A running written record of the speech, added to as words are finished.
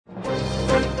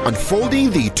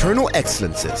unfolding the eternal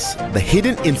excellences, the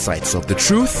hidden insights of the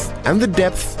truth, and the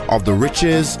depth of the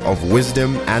riches of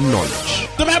wisdom and knowledge.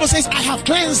 The Bible says, I have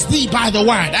cleansed thee by the word.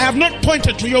 I have not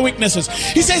pointed to your weaknesses.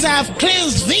 He says, I have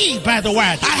cleansed thee by the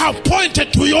word. I have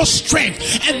pointed to your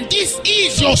strength. And this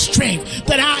is your strength,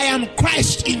 that I am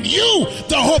Christ in you,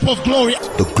 the hope of glory.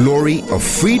 The glory of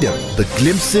freedom, the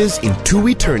glimpses into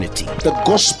eternity. The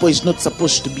gospel is not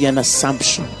supposed to be an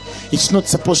assumption. It's not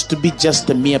supposed to be just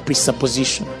a mere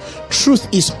presupposition. Truth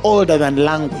is older than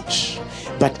language,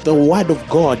 but the word of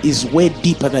God is way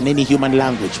deeper than any human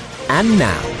language. And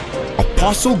now,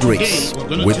 Apostle Grace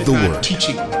with the word.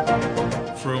 Teaching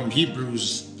from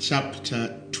Hebrews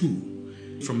chapter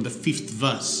 2, from the 5th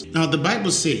verse. Now the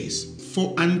Bible says,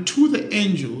 for unto the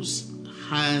angels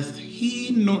hath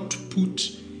he not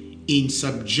put in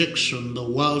subjection the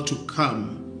world to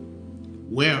come,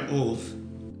 whereof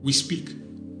we speak.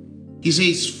 He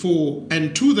says, for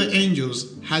unto the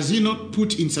angels has he not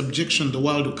put in subjection the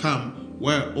world to come,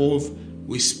 whereof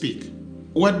we speak.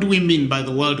 What do we mean by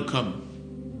the world to come?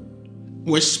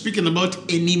 We're speaking about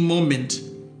any moment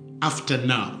after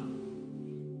now.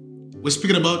 We're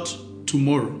speaking about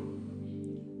tomorrow.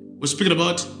 We're speaking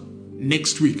about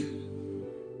next week.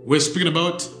 We're speaking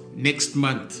about next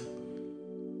month.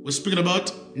 We're speaking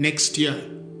about next year.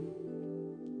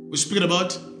 We're speaking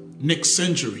about next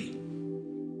century.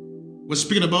 We're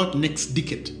speaking about next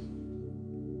decade.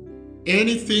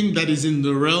 Anything that is in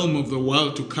the realm of the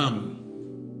world to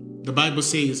come, the Bible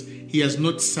says he has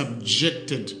not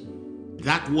subjected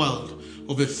that world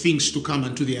of the things to come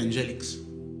unto the angelics.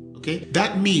 Okay?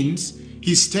 That means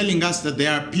he's telling us that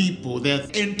there are people, there are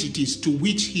entities to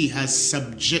which he has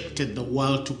subjected the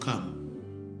world to come.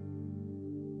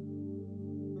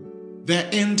 There are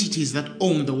entities that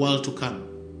own the world to come.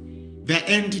 There are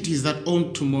entities that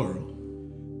own tomorrow.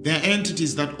 There are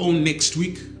entities that own next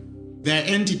week. There are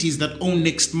entities that own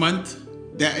next month.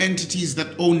 There are entities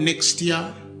that own next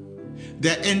year.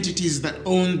 There are entities that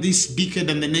own this decade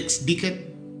and the next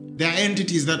decade. There are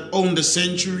entities that own the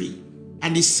century.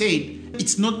 And he said,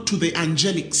 it's not to the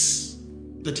angelics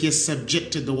that he has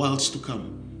subjected the worlds to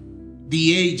come,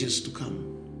 the ages to come.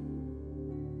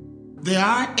 There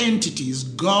are entities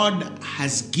God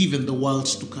has given the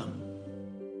worlds to come.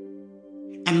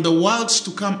 And the worlds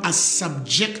to come are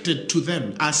subjected to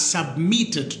them, are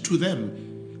submitted to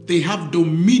them. They have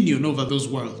dominion over those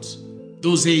worlds,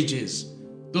 those ages,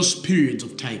 those periods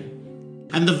of time.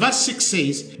 And the verse 6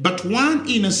 says, but one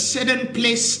in a certain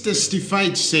place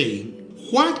testified, saying,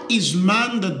 what is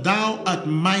man that thou art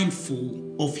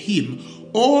mindful of him,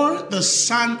 or the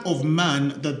son of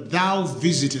man that thou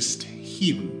visitest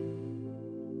him?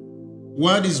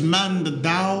 What is man that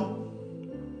thou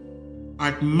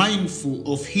art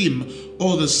mindful of him,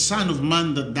 or the son of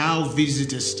man that thou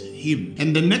visitest him?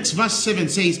 And the next verse 7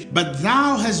 says, but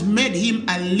thou hast made him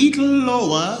a little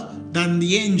lower than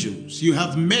the angels. You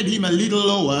have made him a little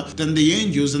lower than the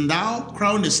angels, and thou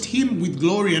crownest him with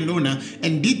glory and honor,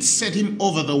 and didst set him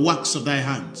over the works of thy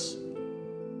hands.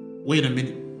 Wait a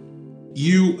minute.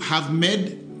 You have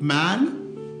made man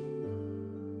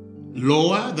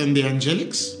lower than the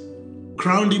angelics,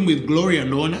 crowned him with glory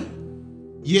and honor,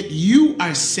 yet you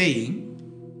are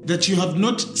saying that you have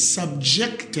not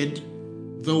subjected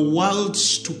the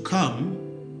worlds to come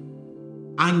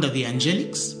under the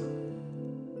angelics.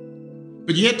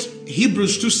 But yet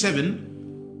Hebrews 2:7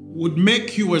 would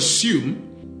make you assume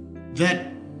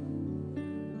that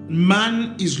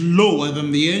man is lower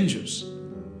than the angels.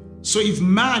 So if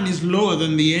man is lower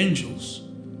than the angels,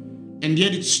 and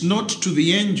yet it's not to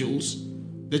the angels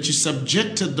that you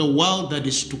subjected the world that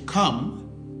is to come,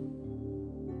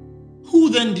 who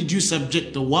then did you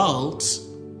subject the worlds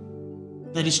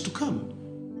that is to come?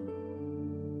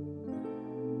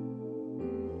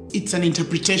 It's an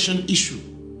interpretation issue,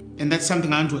 and that's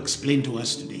something I want to explain to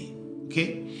us today.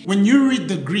 Okay? When you read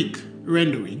the Greek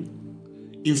rendering,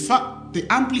 in fact, the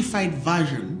amplified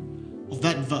version of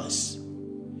that verse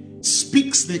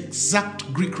speaks the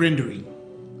exact Greek rendering.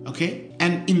 Okay?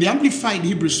 And in the amplified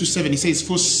Hebrews 2:7, it says,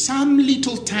 for some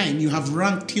little time you have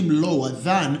ranked him lower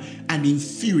than and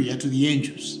inferior to the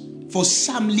angels. For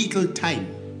some little time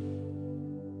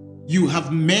you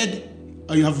have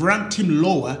ranked him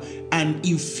lower and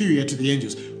inferior to the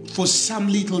angels. For some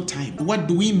little time. What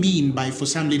do we mean by for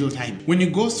some little time? When you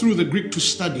go through the Greek to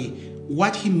study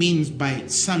what he means by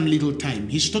some little time,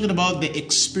 he's talking about the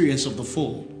experience of the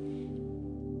fall.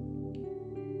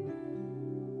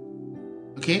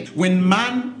 Okay? When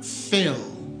man fell,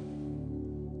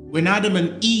 when Adam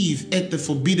and Eve ate the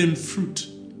forbidden fruit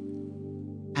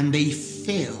and they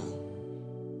fell,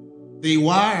 they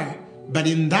were, but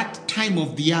in that time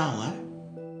of the hour,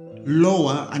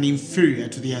 lower and inferior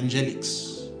to the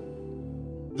angelics.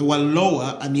 They were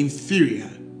lower and inferior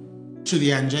to the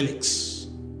angelics.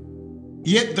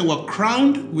 Yet they were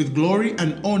crowned with glory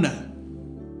and honor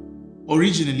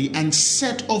originally and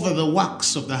set over the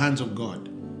works of the hands of God.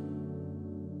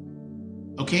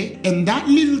 Okay? And that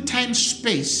little time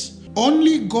space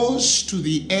only goes to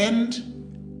the end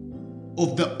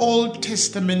of the Old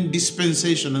Testament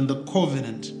dispensation and the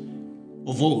covenant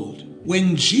of old.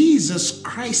 When Jesus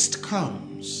Christ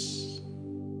comes,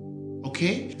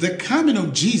 okay, the coming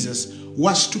of Jesus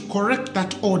was to correct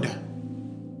that order.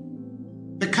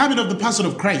 The coming of the person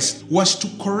of Christ was to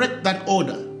correct that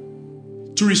order,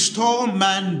 to restore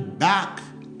man back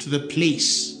to the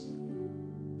place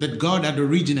that God had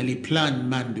originally planned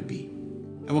man to be.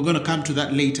 And we're going to come to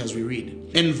that later as we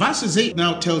read. And verses 8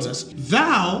 now tells us,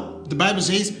 thou, the Bible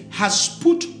says, has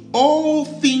put all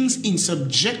things in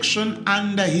subjection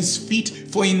under his feet,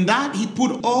 for in that he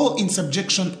put all in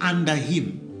subjection under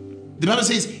him. The Bible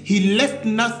says he left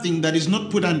nothing that is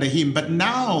not put under him, but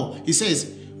now he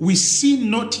says, we see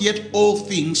not yet all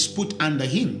things put under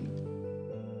him.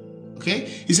 Okay?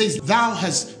 He says, thou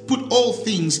hast put all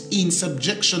things in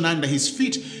subjection under his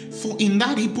feet, for in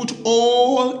that he put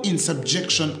all in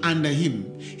subjection under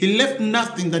him. He left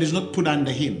nothing that is not put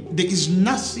under him. There is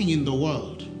nothing in the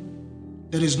world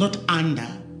that is not under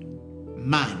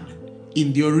man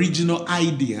in the original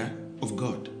idea of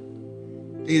God.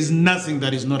 There is nothing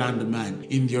that is not under man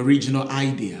in the original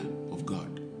idea of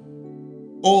God.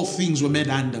 All things were made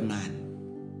under man.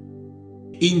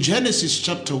 In Genesis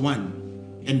chapter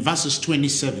 1 and verses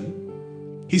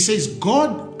 27, he says,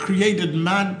 God created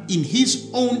man in his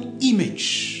own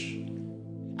image.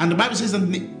 And the Bible says that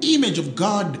in the image of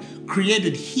God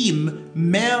created him,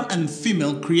 male and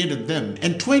female created them.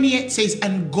 And 28 says,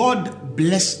 and God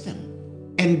blessed them.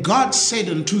 And God said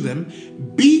unto them,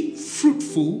 be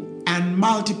fruitful and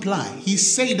multiply. He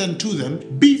said unto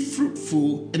them, be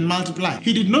fruitful and multiply.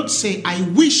 He did not say, I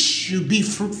wish you be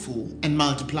fruitful and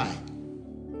multiply.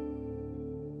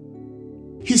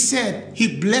 He said,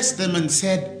 he blessed them and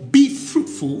said, be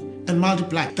fruitful and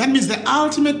multiply. That means the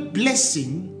ultimate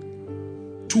blessing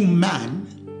to man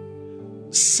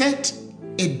set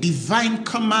a divine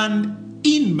command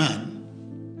in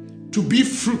man to be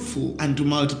fruitful and to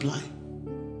multiply.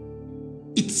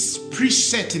 It's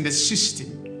preset in the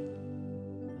system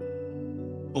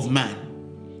of man.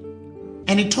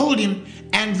 And he told him,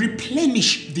 and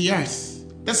replenish the earth.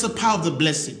 That's the power of the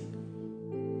blessing.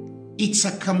 It's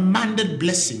a commanded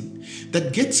blessing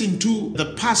that gets into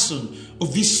the person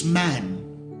of this man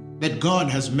that God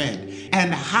has made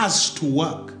and has to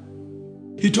work.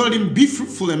 He told him, be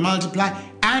fruitful and multiply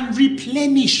and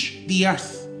replenish the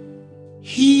earth.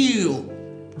 Heal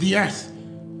the earth.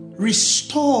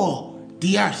 Restore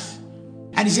the earth.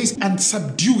 And he says, and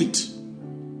subdue it.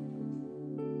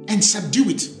 And subdue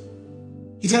it.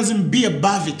 He tells him, be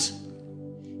above it.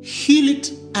 Heal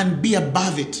it and be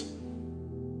above it.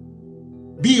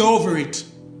 Be over it.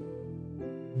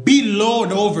 Be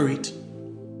Lord over it.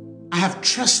 I have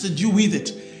trusted you with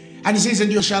it. And he says,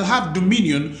 and you shall have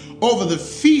dominion over the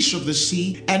fish of the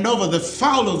sea, and over the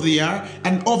fowl of the air,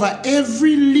 and over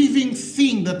every living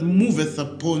thing that moveth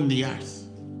upon the earth.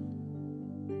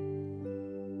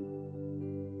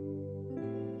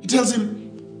 He tells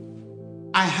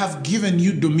him, I have given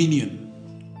you dominion.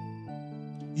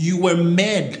 You were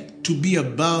made to be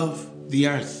above the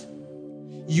earth.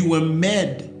 You were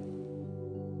made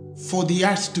for the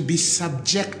earth to be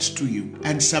subject to you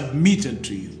and submitted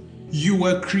to you. You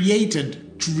were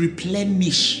created to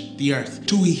replenish the earth,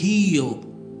 to heal,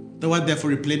 the word there for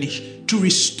replenish, to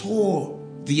restore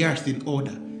the earth in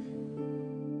order.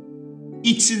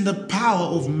 It's in the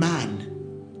power of man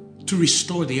to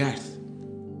restore the earth.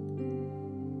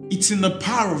 It's in the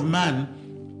power of man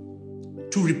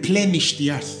to replenish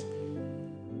the earth.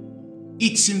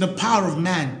 It's in the power of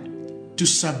man to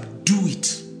subdue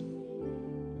it,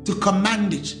 to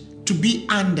command it, to be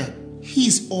under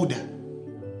his order.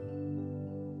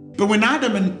 But when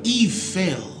Adam and Eve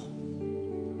fell,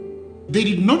 they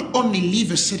did not only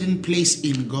leave a certain place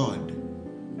in God,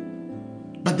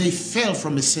 but they fell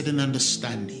from a certain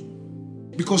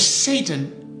understanding. Because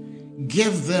Satan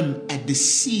gave them a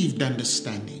deceived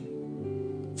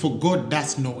understanding. For God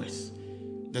doth knoweth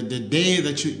that the day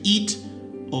that you eat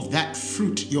of that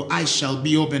fruit, your eyes shall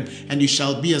be open, and you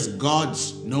shall be as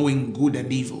gods, knowing good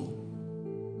and evil.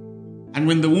 And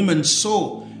when the woman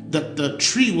saw that the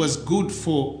tree was good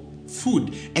for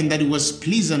food, and that it was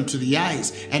pleasant to the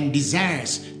eyes, and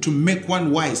desires to make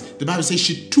one wise, the Bible says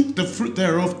she took the fruit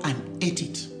thereof and ate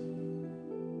it.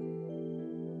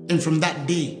 And from that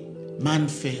day, man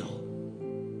fell.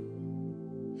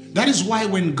 That is why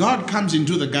when God comes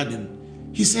into the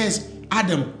garden, he says,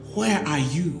 Adam, where are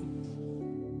you?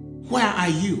 Where are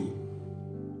you?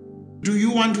 Do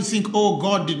you want to think, oh,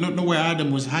 God did not know where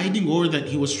Adam was hiding, or that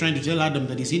he was trying to tell Adam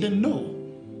that he's hidden? No.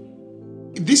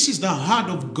 This is the heart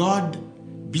of God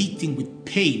bleating with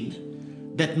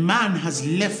pain that man has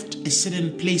left a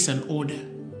certain place and order.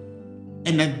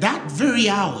 And at that very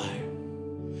hour,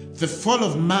 the fall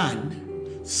of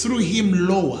man threw him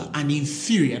lower and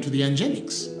inferior to the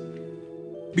angelics.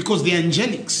 Because the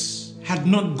angelics had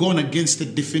not gone against the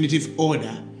definitive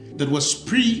order that was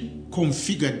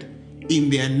pre-configured in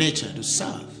their nature to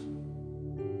serve.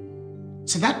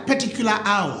 So that particular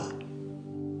hour,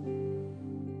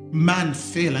 man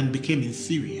fell and became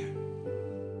inferior.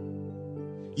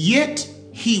 Yet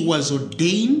he was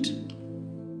ordained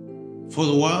for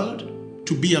the world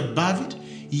to be above it.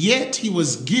 Yet he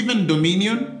was given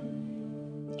dominion.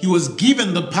 He was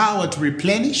given the power to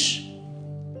replenish.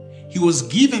 He was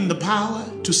given the power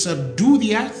to subdue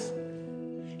the earth.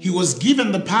 He was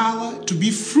given the power to be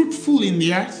fruitful in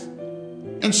the earth.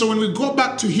 And so when we go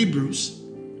back to Hebrews,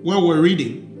 where we're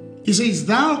reading, he says,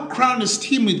 thou crownest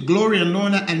him with glory and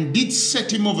honor and didst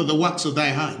set him over the works of thy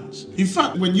hands. In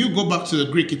fact, when you go back to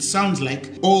the Greek, it sounds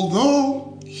like,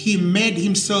 although he made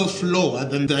himself lower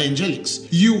than the angelics,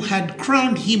 you had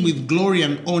crowned him with glory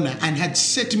and honor and had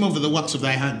set him over the works of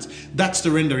thy hands. That's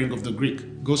the rendering of the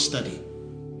Greek. Go study.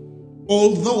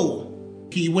 Although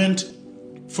he went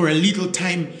for a little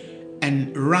time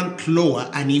and ranked lower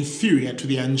and inferior to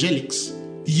the angelics,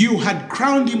 you had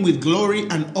crowned him with glory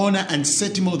and honor and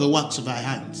set him over the works of thy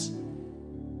hands.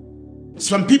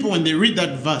 Some people, when they read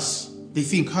that verse, they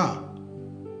think,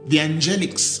 the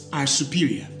angelics are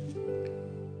superior.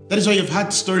 That is why you've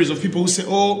had stories of people who say,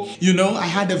 oh, I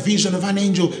had a vision of an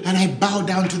angel and I bowed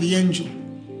down to the angel.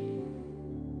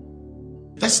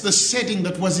 That's the setting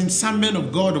that was in some men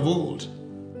of God of old.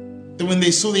 That when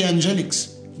they saw the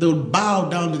angelics, they would bow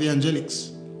down to the angelics.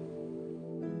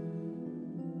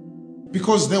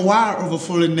 Because they were of a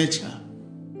fallen nature.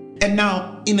 And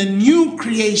now, in a new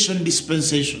creation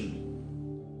dispensation,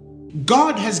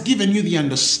 God has given you the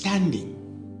understanding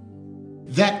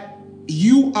that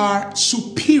you are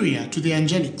superior to the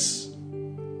angelics.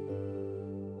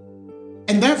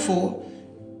 And therefore,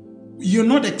 you're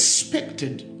not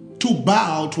expected to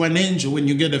bow to an angel when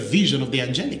you get a vision of the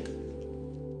angelic.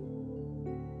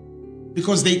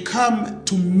 Because they come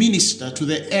to minister to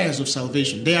the heirs of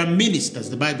salvation. They are ministers,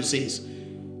 the Bible says.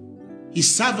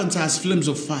 His servants are as flames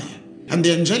of fire. And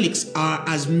the angelics are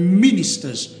as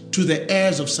ministers to the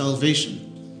heirs of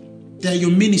salvation. They are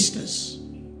your ministers.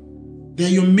 They are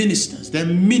your ministers. They are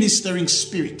ministering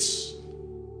spirits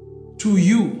to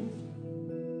you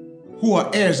who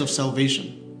are heirs of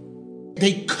salvation.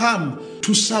 They come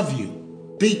to serve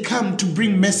you. They come to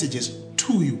bring messages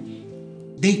to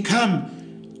you. They come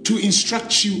to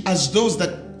instruct you as those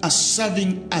that are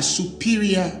serving a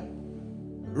superior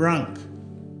rank.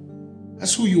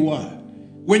 That's who you are.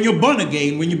 When you're born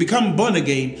again, when you become born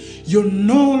again, you're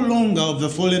no longer of the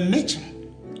fallen nature.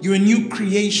 You're a new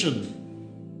creation.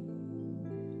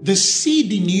 The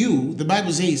seed in you, the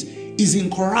Bible says, is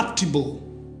incorruptible.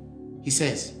 He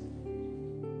says,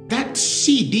 that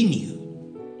seed in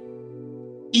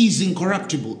you is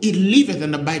incorruptible. It liveth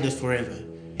and abideth forever.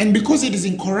 And because it is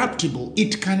incorruptible,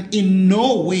 it can in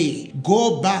no way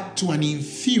go back to an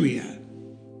inferior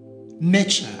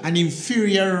nature, an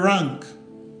inferior rank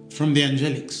from the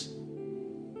angelics.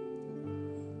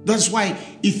 That's why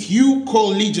if you call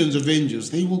legions of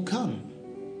angels, they will come.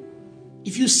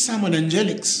 If you summon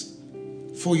angelics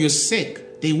for your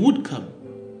sake, they would come.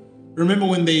 Remember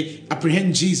when they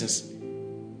apprehend Jesus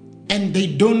and they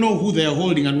don't know who they're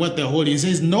holding and what they're holding. He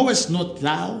says, knowest not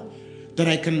thou that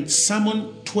I can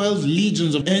summon 12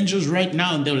 legions of angels right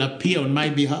now and they will appear on my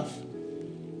behalf?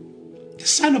 The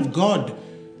Son of God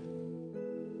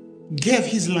gave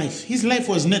his life. His life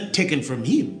was not taken from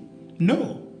him.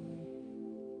 No.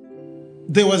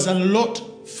 There was a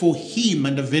lot for him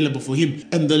and available for him.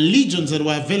 And the legions that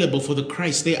were available for the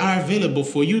Christ, they are available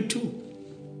for you too.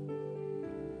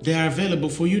 They are available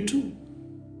for you too.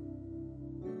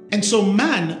 And so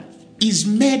man is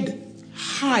made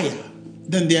higher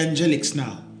than the angelics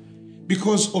now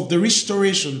because of the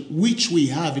restoration which we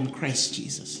have in Christ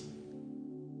Jesus.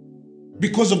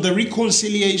 Because of the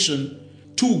reconciliation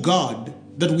to God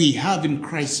that we have in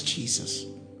Christ Jesus.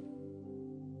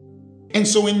 And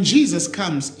so when Jesus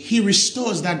comes, he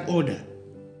restores that order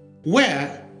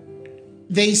where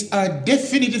there is a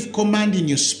definitive command in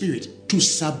your spirit to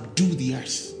subdue the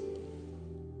earth,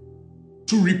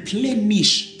 to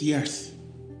replenish the earth.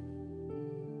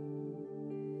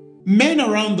 Men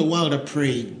around the world are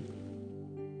praying.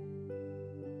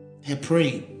 They're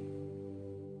praying.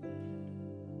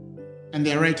 And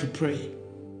they're right to pray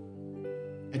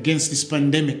against this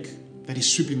pandemic that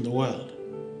is sweeping the world.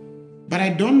 But I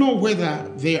don't know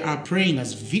whether they are praying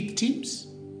as victims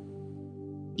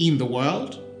in the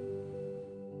world,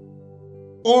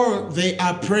 or they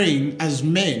are praying as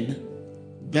men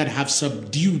that have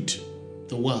subdued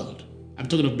the world. I'm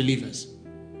talking of believers.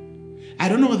 I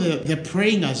don't know whether they're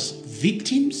praying as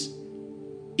victims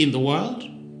in the world,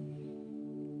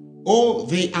 or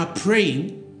they are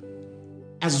praying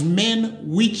as men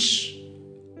which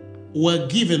were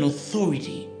given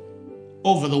authority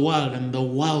over the world and the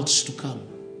worlds to come,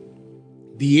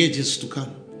 the ages to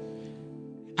come.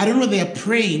 I don't know, they are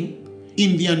praying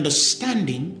in the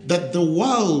understanding that the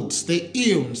worlds, the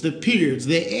eons, the periods,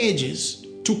 the ages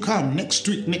to come, next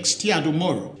week, next year,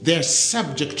 tomorrow, they're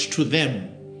subject to them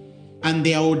and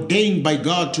they are ordained by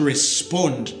God to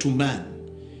respond to man.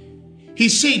 He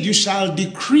said, you shall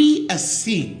decree a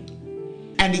thing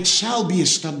and it shall be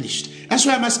established. That's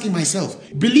why I'm asking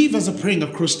myself, believers are praying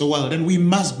across the world and we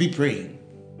must be praying.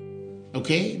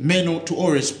 Okay? Men ought to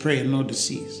always pray and not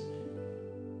cease.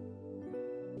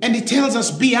 And it tells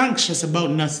us, be anxious about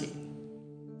nothing,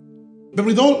 but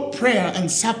with all prayer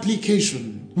and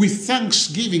supplication, with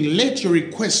thanksgiving, let your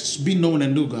requests be known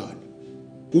unto God.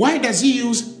 Why does he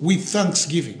use with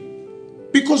thanksgiving?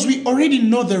 Because we already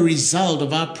know the result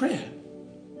of our prayer.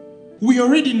 We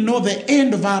already know the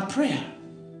end of our prayer.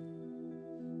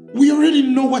 We already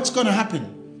know what's going to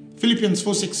happen. Philippians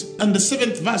 4:6 and the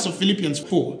 7th verse of Philippians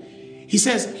 4. He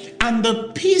says, and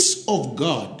the peace of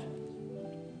God,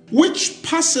 which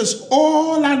passes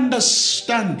all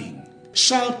understanding,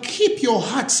 shall keep your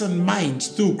hearts and minds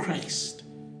through Christ.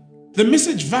 The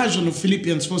Message version of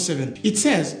Philippians 4:7, it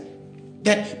says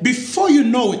that before you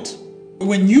know it,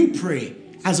 when you pray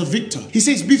as a victor, he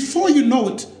says, before you know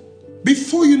it,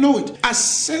 a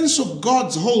sense of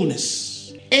God's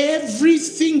wholeness,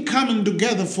 everything coming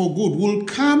together for good will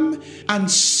come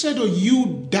and settle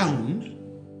you down.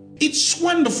 It's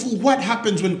wonderful what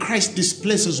happens when Christ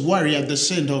displaces worry at the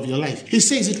center of your life. He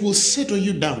says it will settle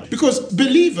you down. Because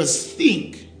believers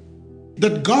think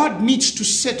that God needs to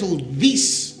settle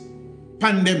this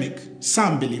pandemic.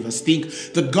 Some believers think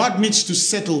that God needs to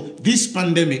settle this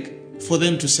pandemic for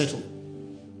them to settle.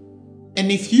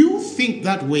 And if you think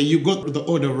that way, you got the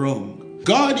order wrong.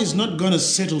 God is not going to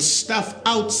settle stuff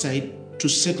outside to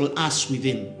settle us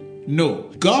within. No.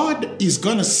 God is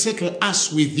going to settle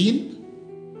us within.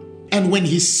 And when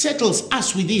he settles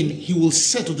us within, he will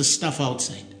settle the stuff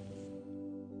outside.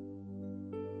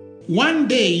 One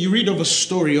day you read of a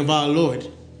story of our Lord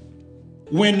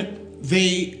when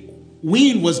the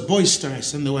wind was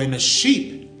boisterous and they were in a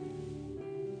ship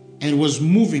and it was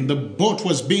moving. The boat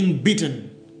was being beaten.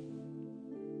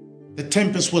 The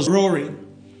tempest was roaring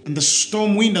and the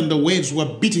storm wind and the waves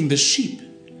were beating the ship.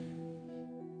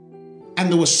 And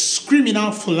they were screaming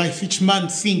out for life, each man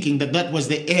thinking that that was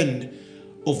the end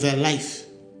of their life.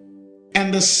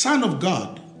 And the Son of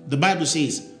God, the Bible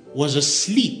says, was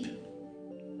asleep.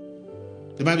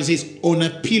 The Bible says, on a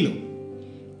pillow.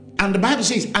 And the Bible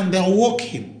says, and they awoke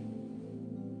him.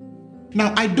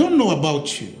 Now, I don't know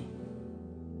about you,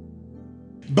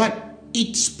 but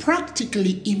it's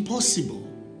practically impossible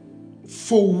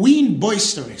for wind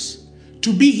boisterous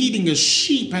to be hitting a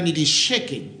ship and it is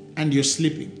shaking and you're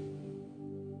sleeping.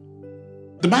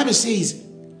 The Bible says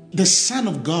the Son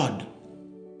of God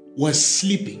was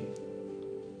sleeping.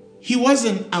 He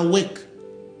wasn't awake.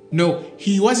 No,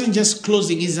 he wasn't just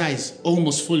closing his eyes,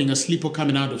 almost falling asleep or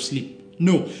coming out of sleep.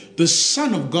 No, the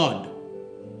Son of God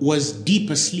was deep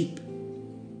asleep.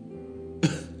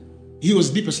 He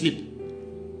was deep asleep.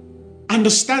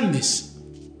 Understand this.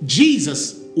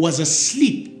 Jesus was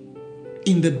asleep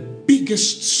in the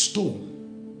biggest storm.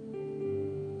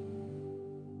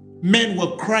 Men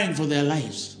were crying for their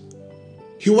lives.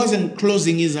 He wasn't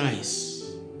closing his eyes.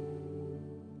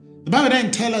 The Bible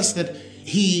doesn't tell us that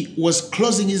he was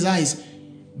closing his eyes,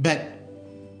 but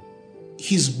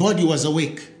his body was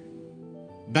awake,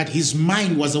 but his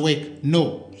mind was awake.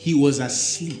 No, he was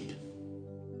asleep.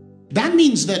 That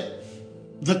means that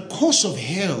the course of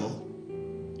hell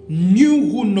knew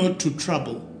who not to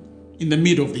trouble in the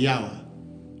middle of the hour.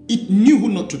 It knew who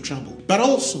not to trouble. But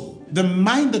also, the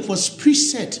mind that was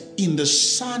preset in the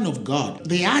Son of God,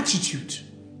 the attitude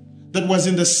that was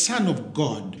in the Son of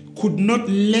God, could not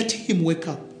let him wake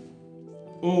up.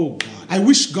 Oh God, I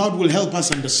wish God will help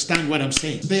us understand what I'm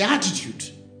saying. The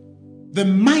attitude, the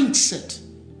mindset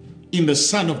in the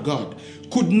Son of God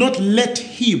could not let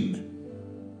him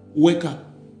wake up.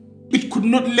 It could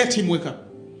not let him wake up.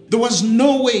 There was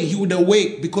no way he would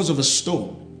awake because of a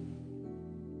storm.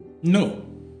 No.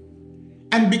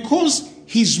 And because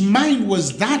his mind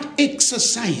was that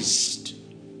exercised,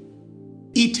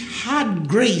 it had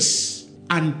grace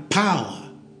and power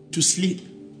to sleep.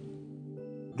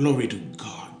 Glory to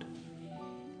God.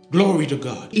 Glory to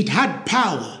God. It had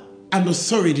power and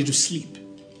authority to sleep.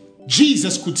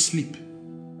 Jesus could sleep.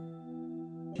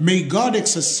 May God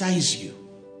exercise you.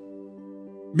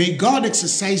 May God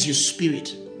exercise your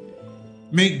spirit.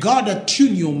 May God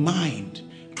attune your mind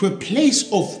to a place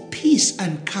of peace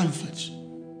and comfort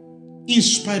in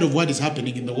spite of what is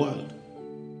happening in the world.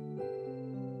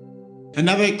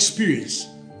 Another experience,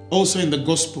 also in the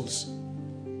Gospels,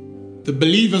 the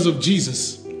believers of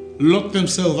Jesus locked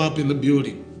themselves up in the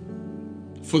building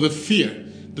for the fear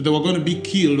that they were going to be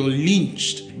killed or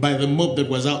lynched by the mob that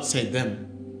was outside them.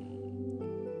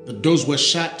 The doors were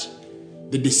shut.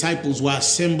 The disciples were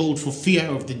assembled for fear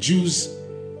of the Jews.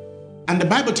 And the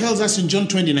Bible tells us in John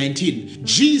 20:19,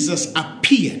 Jesus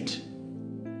appeared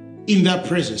in their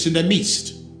presence, in their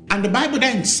midst. And the Bible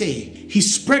didn't say, he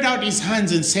spread out his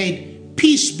hands and said,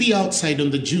 peace be outside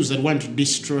on the Jews that want to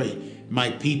destroy my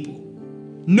people.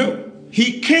 No,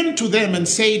 he came to them and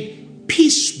said,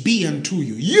 peace be unto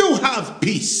you. You have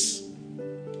peace.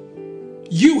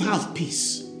 You have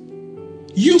peace.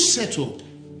 You settle.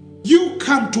 You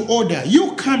come to order.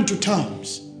 You come to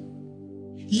terms.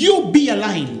 You be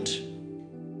aligned.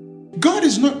 God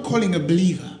is not calling a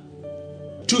believer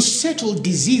to settle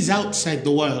disease outside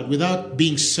the world without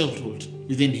being settled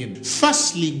within him.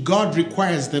 Firstly, God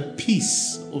requires the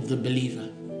peace of the believer.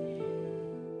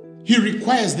 He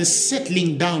requires the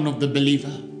settling down of the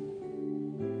believer.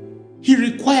 He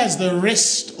requires the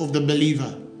rest of the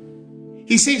believer.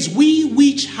 He says, we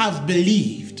which have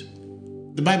believed,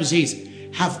 the Bible says,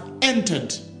 have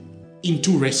entered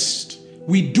into rest.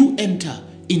 We do enter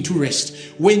into rest.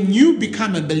 When you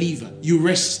become a believer, you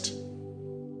rest.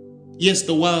 Yes,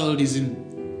 the world is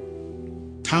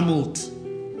in tumult.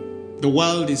 The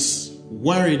world is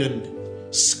worried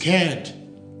and scared.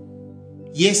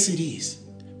 Yes, it is.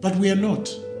 But we are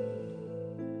not.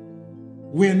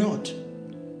 We are not.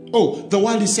 Oh, the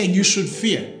world is saying you should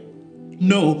fear.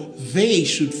 No, they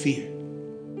should fear.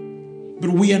 But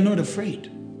we are not afraid.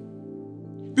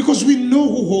 Because we know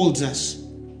who holds us.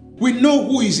 We know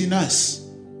who is in us.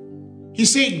 He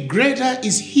said, greater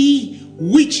is he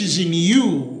which is in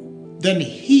you than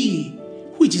he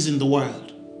which is in the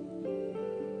world.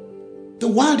 The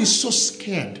world is so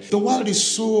scared. The world is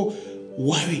so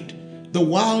worried. The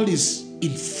world is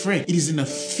in fret. It is in a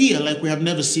fear like we have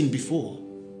never seen before.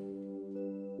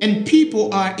 And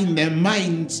people are in their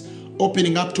minds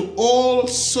opening up to all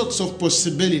sorts of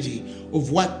possibility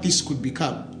of what this could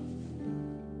become.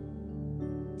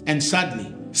 And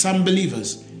sadly, some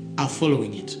believers are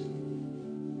following it.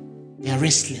 They are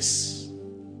restless.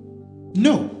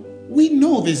 No, we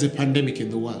know there's a pandemic in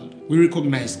the world. We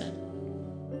recognize that.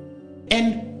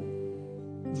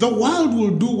 And the world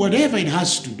will do whatever it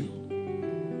has to do,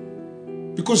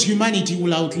 because humanity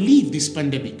will outlive this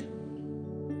pandemic.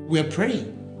 We are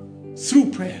praying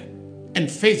through prayer and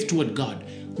faith toward God.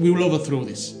 We will overthrow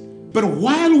this. But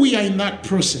while we are in that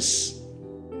process,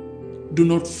 do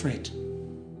not fret.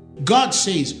 God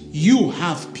says, you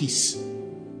have peace.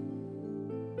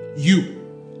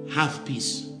 You have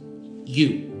peace.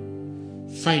 You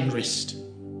find rest.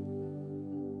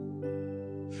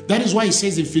 That is why he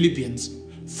says in Philippians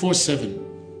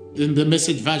 4:7, in the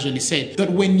Message version, he said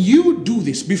that when you do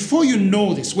this, before you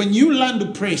know this, when you learn to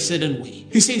pray a certain way,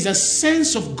 he says a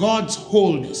sense of God's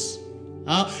wholeness,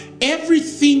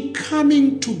 everything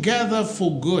coming together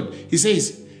for good, he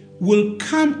says, will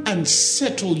come and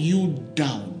settle you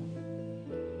down.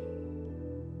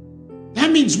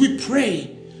 That means we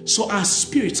pray so our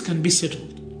spirits can be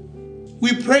settled.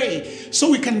 We pray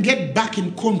so we can get back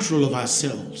in control of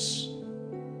ourselves.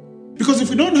 Because if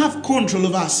we don't have control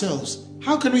of ourselves,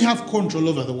 how can we have control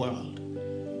over the world?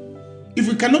 If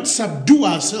we cannot subdue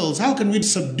ourselves, how can we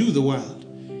subdue the world?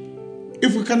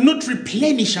 If we cannot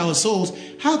replenish our souls,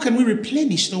 how can we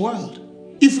replenish the world?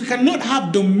 If we cannot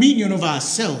have dominion over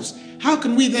ourselves, how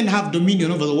can we then have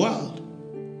dominion over the world?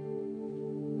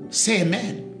 Say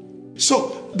amen.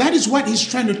 So that is what he's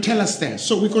trying to tell us there.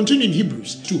 So we continue in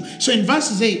Hebrews 2. So in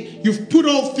verses 8, you've put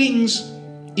all things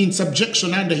in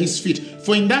subjection under his feet.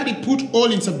 For in that he put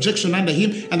all in subjection under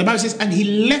him. And the Bible says, and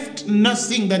he left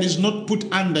nothing that is not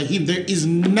put under him. There is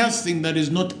nothing that is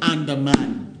not under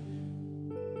man.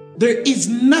 There is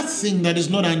nothing that is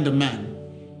not under man.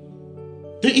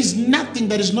 There is nothing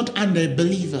that is not under a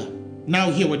believer. Now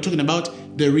here we're talking about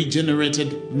the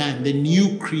regenerated man, the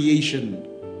new creation.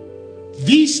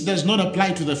 This does not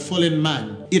apply to the fallen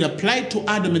man. It applied to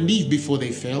Adam and Eve before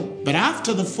they fell. But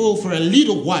after the fall, for a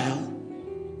little while,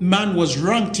 man was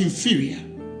ranked inferior,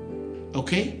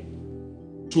 okay,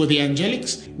 to the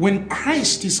angelics. When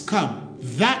Christ is come,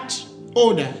 that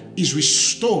order is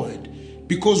restored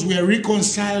because we are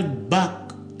reconciled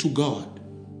back to God,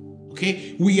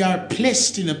 okay? We are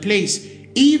placed in a place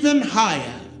even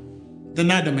higher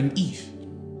than Adam and Eve.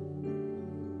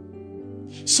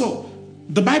 So,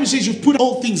 the Bible says you've put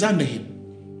all things under him.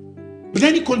 But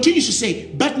then he continues to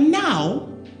say, but now,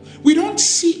 we don't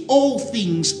see all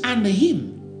things under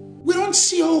him. We don't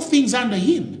see all things under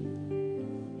him.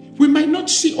 We might not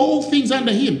see all things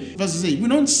under him. Verse 8, we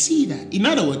don't see that. In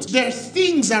other words, there are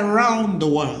things around the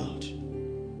world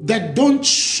that don't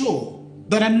show,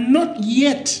 that are not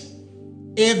yet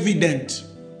evident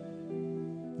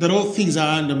that all things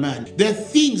are under man. There are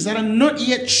things that are not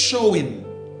yet showing,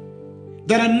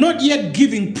 that are not yet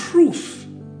giving proof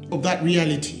of that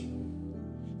reality.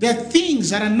 There are things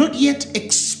that are not yet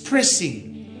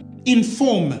expressing in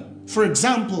form. For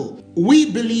example,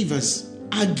 we believers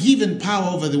are given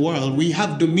power over the world. We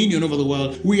have dominion over the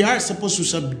world. We are supposed to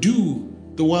subdue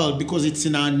the world because it's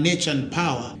in our nature and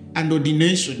power and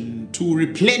ordination to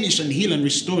replenish and heal and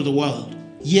restore the world.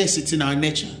 Yes, it's in our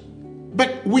nature.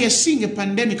 But we are seeing a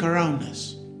pandemic around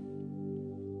us.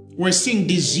 We're seeing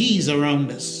disease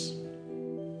around us.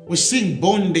 We're seeing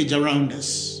bondage around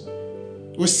us.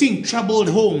 We're seeing troubled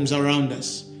homes around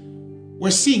us.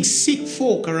 We're seeing sick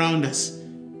folk around us.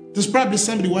 There's probably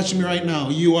somebody watching me right now.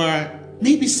 You are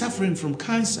maybe suffering from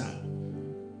cancer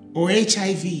or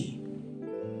HIV.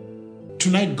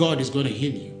 Tonight, God is going to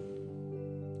heal you.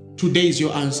 Today is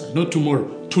your answer, not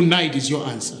tomorrow. Tonight is your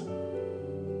answer.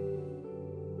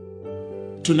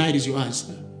 Tonight is your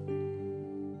answer.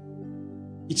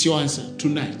 It's your answer.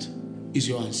 Tonight is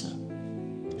your answer.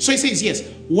 So he says, yes,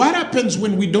 what happens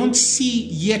when we don't see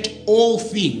yet all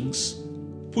things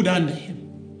put under him?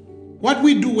 What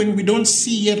we do when we don't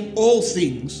see yet all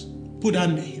things put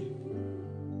under him?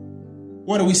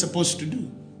 What are we supposed to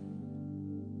do?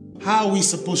 How are we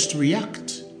supposed to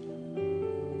react?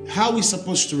 How are we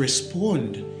supposed to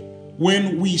respond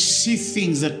when we see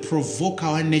things that provoke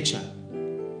our nature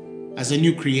as a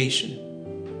new creation?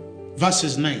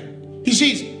 Verses 9. He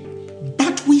says,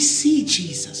 but we see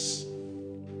Jesus.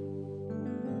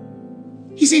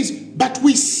 He says, but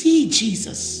we see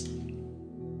Jesus.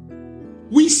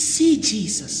 We see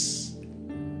Jesus.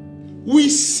 We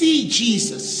see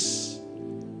Jesus.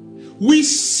 We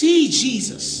see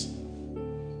Jesus.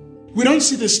 We don't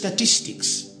see the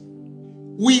statistics.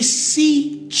 We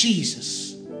see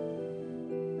Jesus.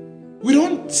 We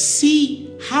don't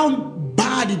see how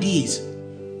bad it is.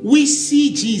 We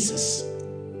see Jesus.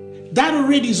 That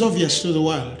already is obvious to the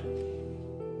world.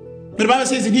 But the Bible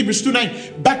says in Hebrews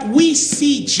 2:9, but we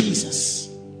see Jesus.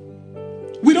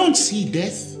 We don't see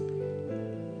death.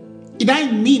 It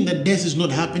doesn't mean that death is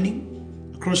not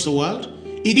happening across the world.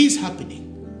 It is happening.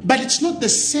 But it's not the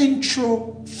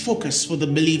central focus for the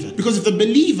believer. Because if the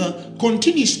believer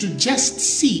continues to just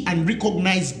see and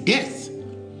recognize death,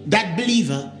 that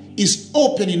believer is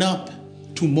opening up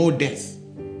to more death.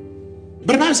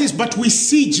 But the Bible says, but we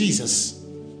see Jesus.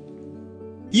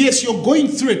 Yes, you're going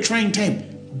through a trying time,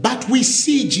 but we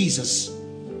see Jesus.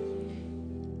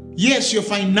 Yes, your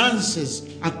finances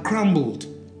are crumbled,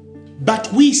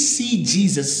 but we see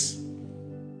Jesus.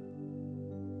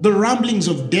 The rumblings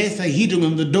of death are hitting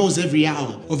on the doors every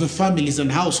hour of the families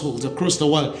and households across the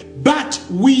world. But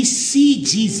we see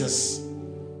Jesus.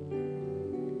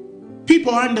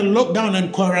 People are under lockdown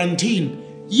and quarantine.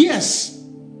 Yes,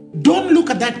 don't look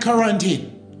at that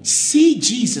quarantine. See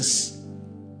Jesus.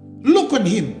 Look on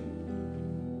him.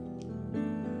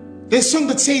 There's a song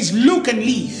that says, look and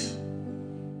leave.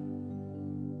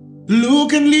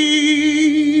 Look and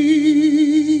leave,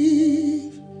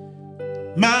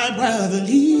 my brother,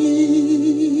 leave.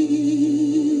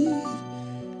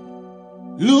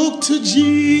 Look to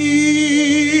Jesus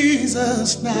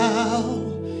now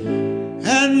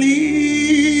and leave.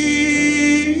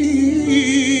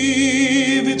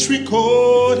 It's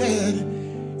recorded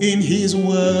in his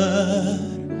word.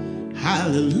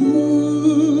 Hallelujah.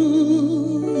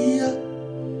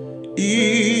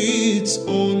 It's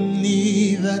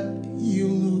only that you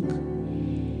look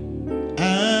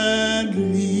and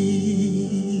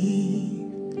leave.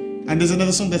 And there's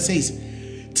another song that says,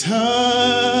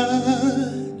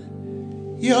 turn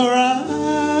your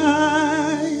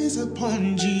eyes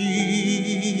upon Jesus.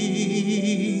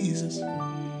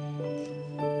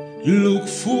 Look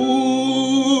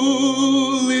full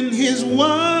in his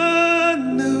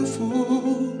wonderful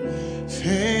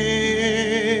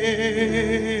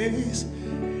face,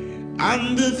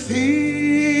 and the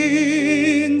things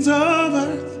of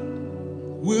earth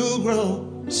will grow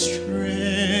strangely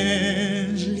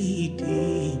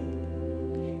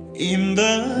in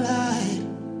the light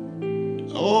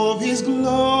of his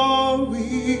glory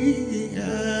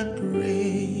and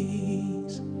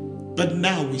grace. But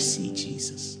now we see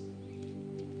Jesus.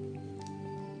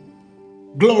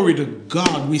 Glory to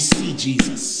God, we see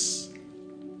Jesus.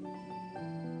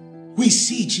 We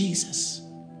see Jesus.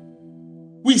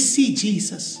 We see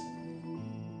Jesus.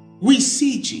 We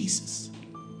see Jesus.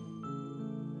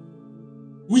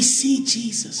 We see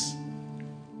Jesus.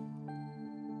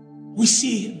 We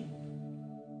see him.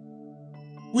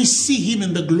 We see him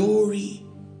in the glory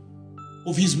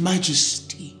of his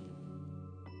majesty.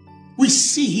 We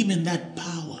see him in that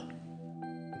power.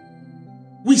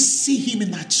 We see him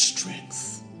in that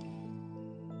strength.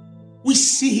 We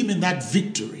see him in that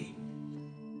victory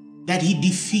that he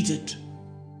defeated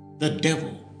the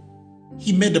devil.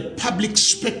 He made a public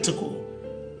spectacle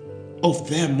of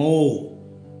them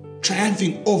all,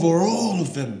 triumphing over all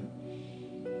of them.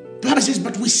 The Bible says,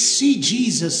 but we see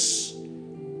Jesus.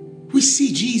 We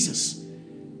see Jesus,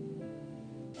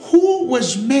 who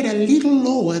was made a little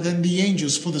lower than the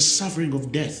angels for the suffering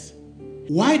of death.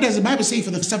 Why does the Bible say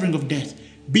for the suffering of death?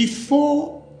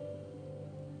 Before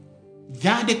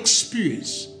that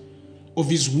experience of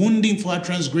his wounding for our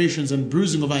transgressions and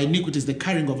bruising of our iniquities, the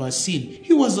carrying of our sin,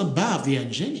 he was above the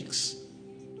angelics.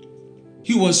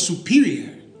 He was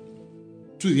superior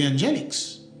to the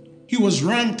angelics. He was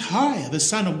ranked higher, the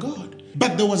Son of God.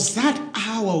 But there was that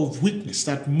hour of weakness,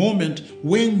 that moment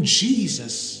when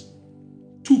Jesus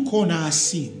took on our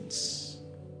sins.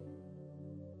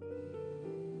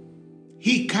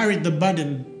 He carried the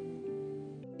burden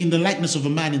in the likeness of a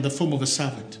man, in the form of a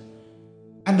servant.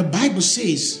 And the Bible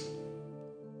says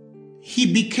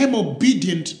he became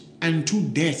obedient unto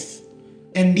death,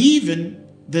 and even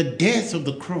the death of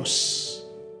the cross.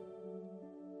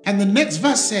 And the next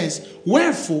verse says,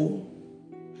 wherefore,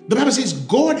 the Bible says,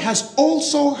 God has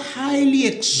also highly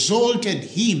exalted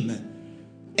him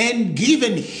and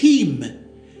given him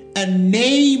a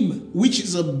name which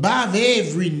is above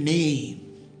every name.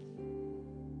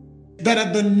 That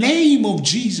at the name of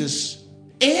Jesus,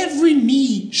 every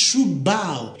knee should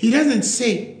bow. He doesn't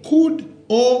say could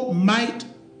or might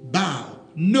bow.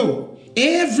 No,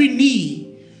 every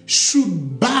knee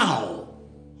should bow,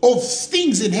 of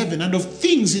things in heaven and of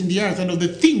things in the earth and of the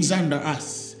things under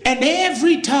earth. And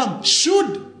every tongue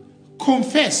should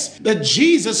confess that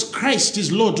Jesus Christ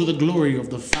is Lord, to the glory of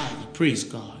the Father. Praise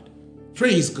God.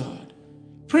 Praise God.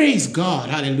 Praise God.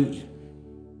 Hallelujah.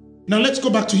 Now let's go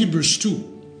back to Hebrews 2.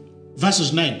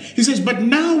 Verses 9. He says, but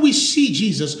now we see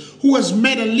Jesus, who was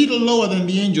made a little lower than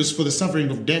the angels for the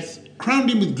suffering of death, crowned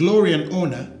him with glory and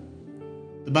honor.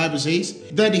 The Bible says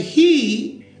that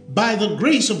he, by the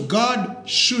grace of God,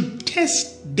 should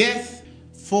test death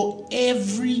for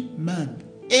every man.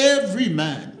 Every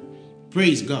man.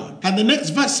 Praise God. And the next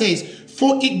verse says,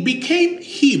 for it became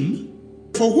him,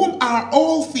 for whom are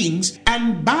all things,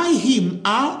 and by him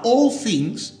are all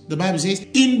things, the Bible says,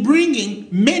 in bringing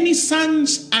many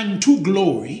sons unto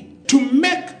glory, to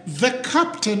make the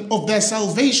captain of their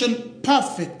salvation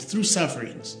perfect through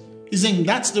sufferings. He's saying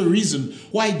that's the reason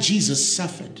why Jesus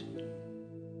suffered.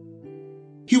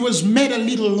 He was made a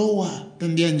little lower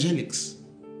than the angelics.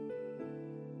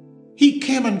 He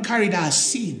came and carried our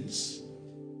sins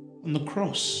on the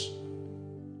cross.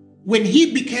 When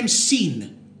he became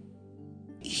sin,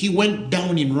 he went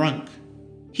down in rank.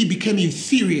 He became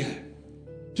inferior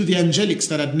to the angelics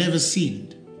that had never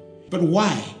sinned. But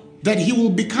why? That he will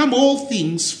become all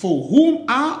things, for whom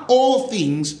are all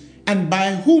things, and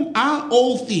by whom are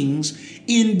all things,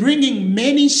 in bringing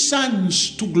many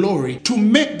sons to glory, to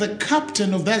make the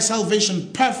captain of their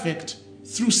salvation perfect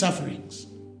through sufferings.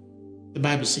 The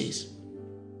Bible says.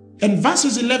 And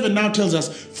verses 11 now tells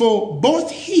us, for both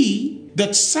he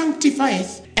that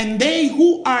sanctifieth and they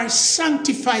who are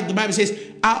sanctified, the Bible says,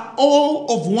 are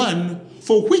all of one,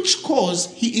 for which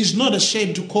cause he is not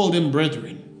ashamed to call them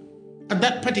brethren. At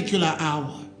that particular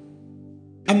hour.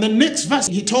 And the next verse,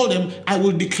 he told them, I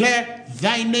will declare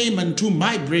thy name unto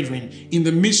my brethren. In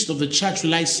the midst of the church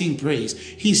will I sing praise.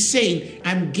 He's saying,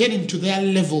 I'm getting to their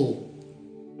level.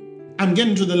 I'm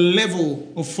getting to the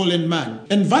level of fallen man.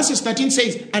 And verses 13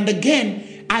 says, and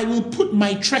again, I will put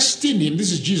my trust in him.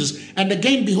 This is Jesus. And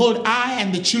again, behold, I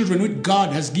and the children which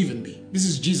God has given me. This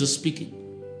is Jesus speaking.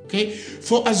 Okay?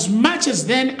 For as much as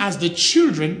then as the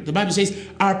children, the Bible says,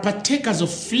 are partakers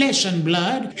of flesh and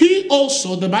blood, he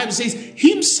also, the Bible says,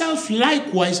 himself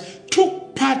likewise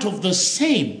took part of the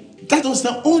same. That was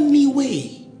the only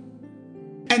way.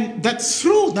 And that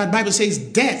through, that Bible says,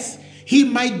 death, he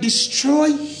might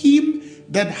destroy him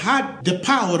that had the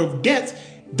power of death,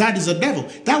 that is the devil.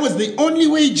 That was the only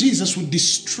way Jesus would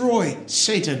destroy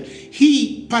Satan.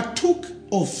 He partook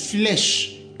of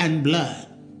flesh and blood.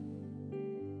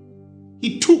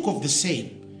 He took of the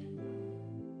same.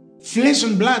 Flesh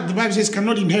and blood, the Bible says,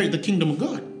 cannot inherit the kingdom of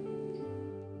God,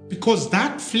 because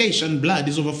that flesh and blood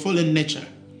is of a fallen nature.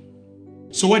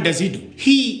 So what does he do?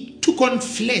 He took on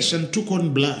flesh and took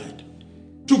on blood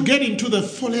to get into the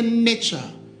fallen nature,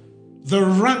 the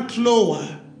rank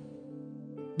lower,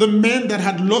 the men that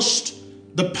had lost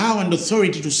the power and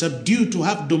authority to subdue, to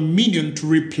have dominion, to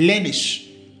replenish,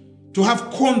 to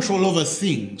have control over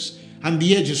things and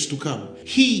the ages to come.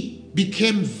 He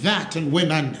became that and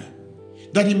went under,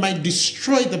 that he might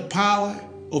destroy the power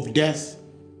of death.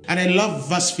 And I love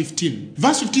verse 15.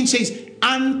 Verse 15 says,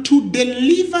 and to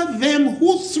deliver them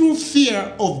who through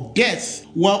fear of death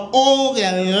were all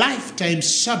their lifetime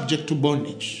subject to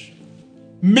bondage.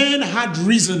 Men had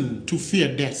reason to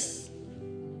fear death.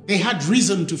 They had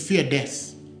reason to fear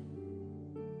death.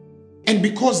 And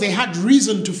because they had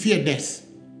reason to fear death,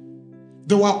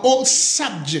 they were all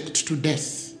subject to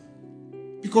death.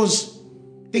 Because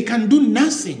they can do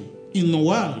nothing in the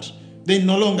world. They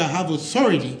no longer have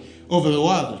authority over the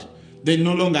world. They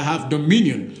no longer have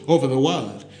dominion over the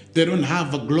world. They don't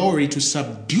have a glory to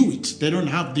subdue it. They don't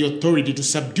have the authority to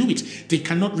subdue it. They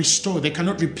cannot restore. They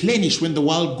cannot replenish when the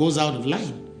world goes out of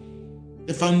line.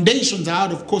 The foundations are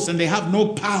out of course, and they have no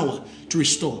power to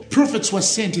restore. Prophets were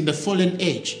sent in the fallen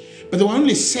age, but they were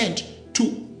only sent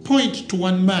to point to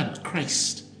one man,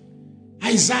 Christ.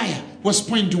 Isaiah was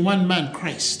pointing to one man,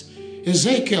 Christ.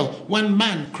 Ezekiel, one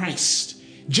man, Christ.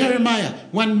 Jeremiah,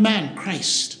 one man,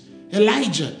 Christ.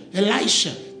 Elijah,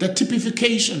 Elisha, the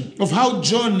typification of how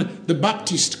John the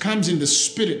Baptist comes in the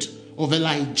spirit of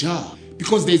Elijah,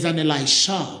 because there's an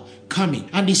Elisha coming.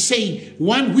 And he's saying,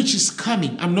 one which is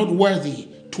coming, I'm not worthy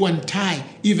to untie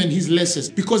even his laces,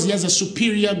 because he has a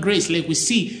superior grace. Like we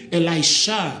see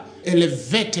Elisha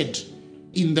elevated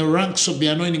in the ranks of the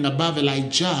anointing above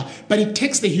Elijah, but it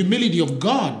takes the humility of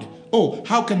God. Oh,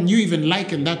 how can you even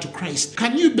liken that to Christ?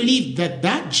 Can you believe that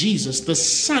that Jesus, the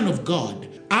Son of God,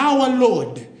 our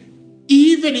Lord,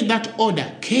 even in that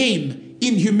order, came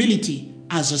in humility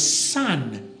as a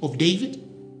son of David?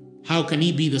 How can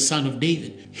he be the son of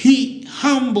David? He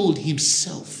humbled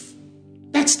himself.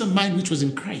 That's the mind which was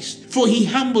in Christ. For he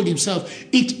humbled himself.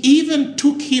 It even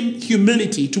took him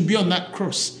humility to be on that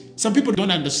cross. Some people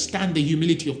don't understand the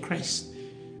humility of Christ.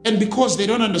 And because they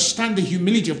don't understand the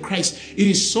humility of Christ, it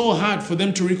is so hard for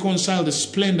them to reconcile the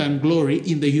splendor and glory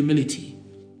in the humility.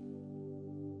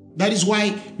 That is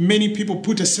why many people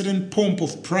put a certain pomp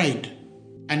of pride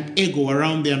and ego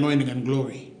around the anointing and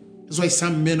glory. That's why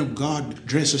some men of God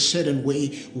dress a certain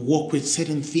way, walk with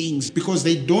certain things, because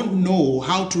they don't know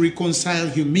how to reconcile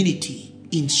humility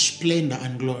in splendor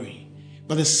and glory.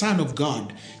 But the Son of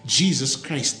God, Jesus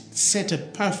Christ, set a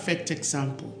perfect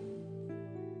example.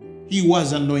 He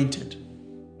was anointed,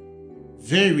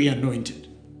 very anointed.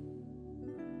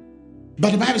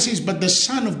 But the Bible says, but the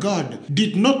Son of God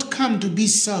did not come to be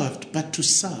served, but to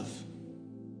serve.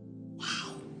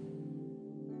 Wow.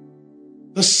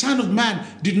 The Son of Man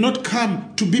did not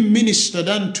come to be ministered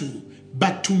unto,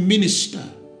 but to minister,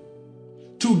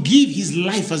 to give his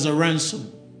life as a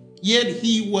ransom. Yet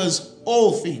he was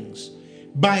all things,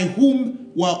 by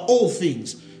whom were all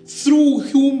things, through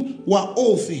whom were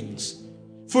all things.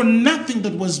 For nothing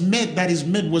that was made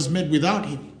was made without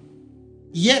him.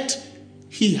 Yet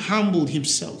he humbled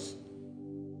himself.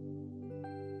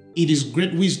 It is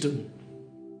great wisdom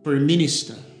for a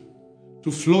minister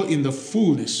to flow in the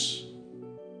fullness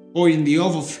or in the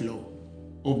overflow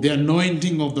of the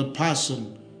anointing of the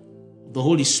person of the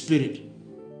Holy Spirit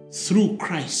through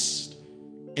Christ,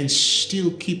 and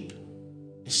still keep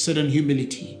a certain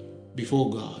humility before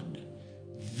God.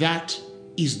 That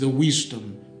is the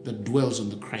wisdom that dwells on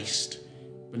the Christ.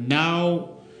 But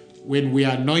now, when we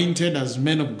are anointed as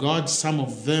men of God, some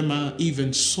of them are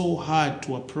even so hard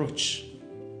to approach,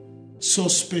 so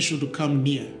special to come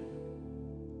near,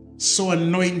 so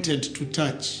anointed to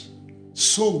touch,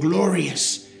 so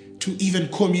glorious to even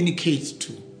communicate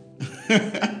to.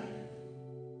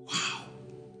 Wow.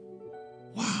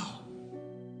 Wow.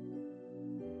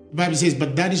 The Bible says,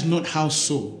 but that is not how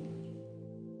so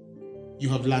you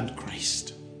have learned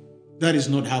Christ. That is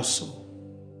not how so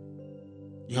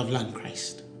you have learned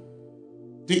Christ.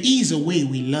 There is a way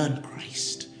we learn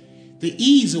Christ. There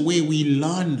is a way we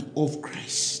learn of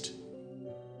Christ.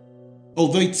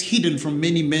 Although it's hidden from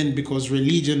many men, because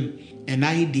religion and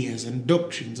ideas and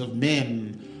doctrines of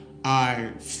men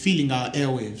are filling our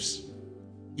airwaves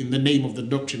in the name of the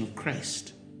doctrine of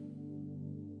Christ.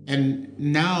 And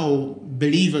now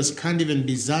believers can't even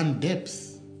discern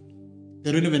depth.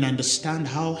 They don't even understand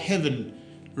how heaven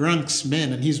ranks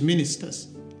men and his ministers.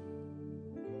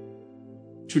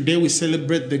 Today we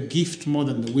celebrate the gift more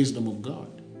than the wisdom of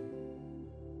God.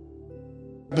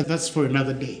 But that's for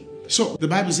another day. So the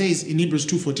Bible says in Hebrews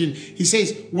 2:14, he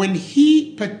says, when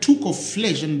he partook of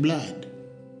flesh and blood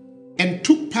and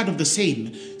took part of the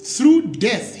same, through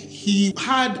death he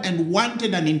had and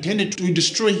wanted and intended to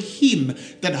destroy him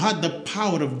that had the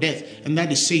power of death, and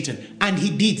that is Satan. And he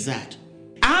did that.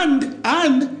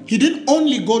 And he didn't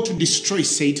only go to destroy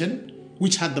Satan,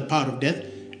 which had the power of death,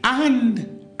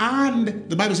 and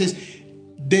the Bible says,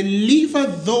 deliver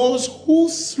those who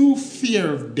through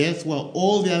fear of death were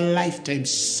all their lifetime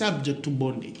subject to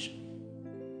bondage.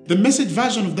 The Message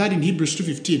version of that in Hebrews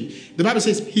 2:15, the Bible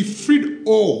says, he freed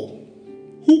all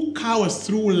who cower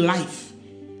through life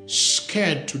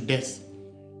scared to death.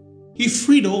 He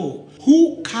freed all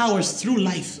who cowers through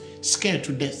life scared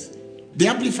to death. The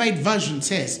Amplified Version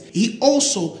says, he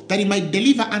also, that he might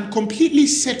deliver and completely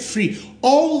set free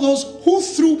all those who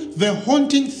through the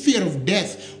haunting fear of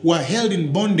death were held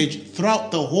in bondage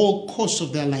throughout the whole course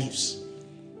of their lives.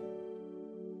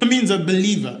 That means a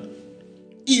believer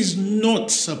is not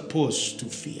supposed to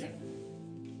fear,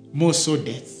 more so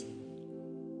death.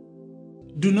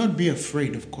 Do not be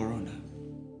afraid of corona.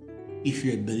 If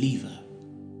you're a believer,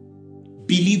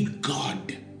 believe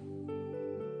God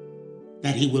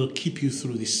that he will keep you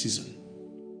through this season.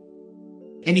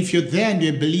 And if you're there and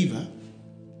you're a believer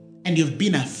and you've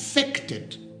been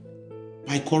affected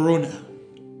by corona,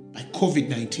 by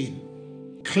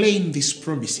COVID-19, claim this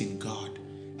promise in God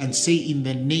and say, in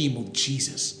the name of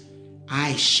Jesus,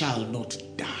 I shall not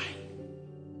die.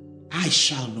 I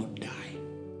shall not die.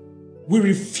 We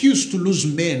refuse to lose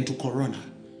men to corona.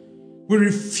 We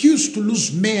refuse to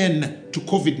lose men to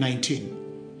COVID-19.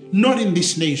 Not in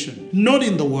this nation, not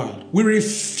in the world. We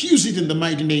refuse it in the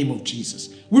mighty name of Jesus.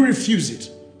 We refuse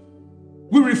it.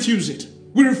 We refuse it.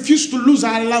 We refuse to lose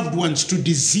our loved ones to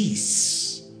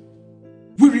disease.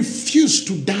 We refuse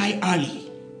to die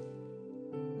early.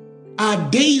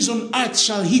 Our days on earth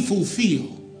shall he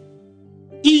fulfill.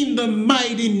 In the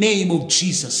mighty name of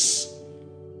Jesus.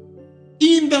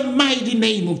 In the mighty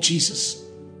name of Jesus.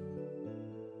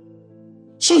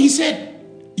 So he said,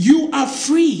 you are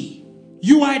free.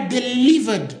 You are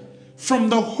delivered from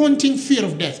the haunting fear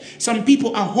of death. Some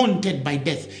people are haunted by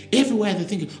death. Everywhere they're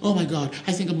thinking, oh my God,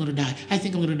 I think I'm going to die. I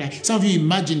think I'm going to die. Some of you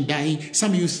imagine dying.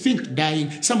 Some of you think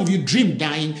dying. Some of you dream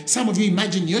dying. Some of you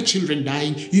imagine your children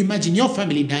dying. You imagine your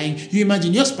family dying. You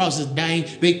imagine your spouse is dying.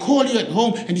 They call you at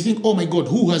home and you think, oh my God,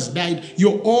 who has died?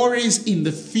 You're always in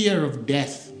the fear of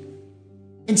death.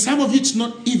 And some of you, it's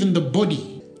not even the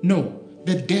body. No,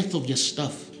 the death of your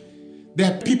stuff. There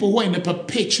are people who are in a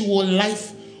perpetual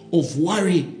life of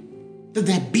worry that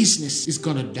their business is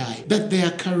going to die, that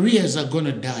their careers are going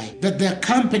to die, that their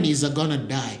companies are going to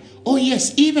die. Oh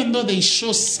yes, even though they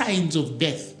show signs of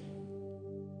death,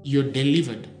 you're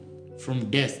delivered from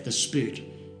death, the spirit.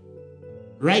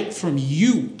 Right from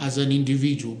you as an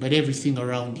individual, but everything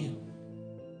around you.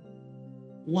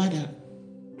 What a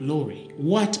glory.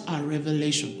 What a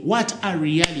revelation. What a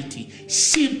reality.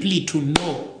 Simply to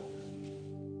know.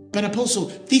 But Apostle,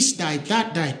 this died,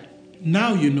 that died.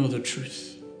 Now you know the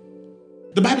truth.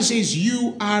 The Bible says,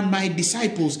 you are my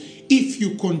disciples if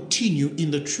you continue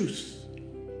in the truth.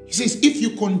 He says, if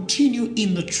you continue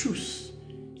in the truth,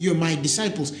 you're my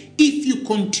disciples. If you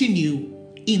continue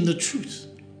in the truth.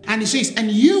 And he says,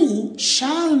 and you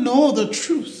shall know the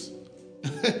truth.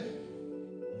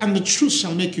 And the truth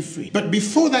shall make you free. But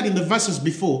before that, in the verses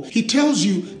before, he tells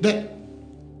you that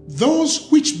those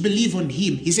which believe on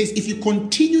him, he says, if you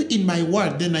continue in my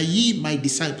word, then are ye my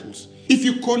disciples. If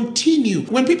you continue,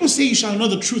 when people say you shall know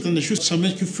the truth and the truth shall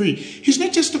make you free, he's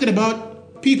not just talking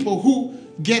about people who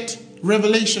get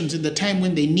revelations in the time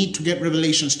when they need to get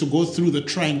revelations to go through the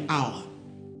trying hour.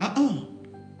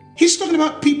 He's talking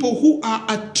about people who are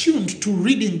attuned to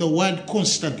reading the word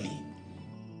constantly.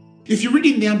 If you read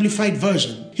in the Amplified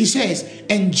Version, he says,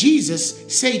 and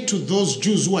Jesus said to those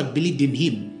Jews who had believed in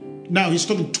him. Now he's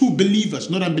talking to believers,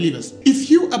 not unbelievers. If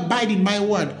you abide in my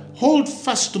word, hold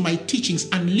fast to my teachings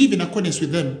and live in accordance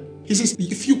with them. He says,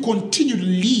 if you continue to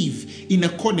live in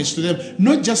accordance to them,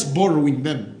 not just borrowing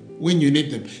them when you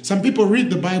need them. Some people read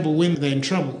the Bible when they're in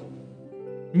trouble.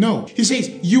 No, he says,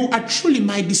 you are truly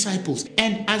my disciples.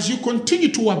 And as you continue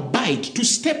to abide, to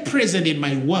stay present in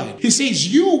my word, he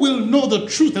says, you will know the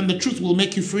truth and the truth will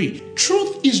make you free.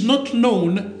 Truth is not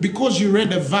known because you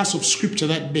read a verse of scripture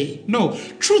that day. No,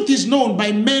 truth is known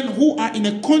by men who are in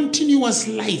a continuous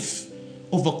life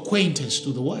of acquaintance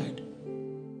to the word.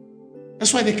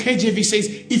 That's why the KJV says,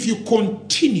 if you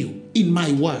continue in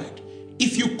my word,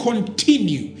 if you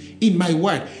continue in my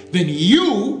word, then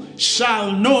you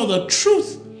shall know the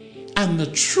truth, and the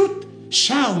truth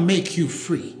shall make you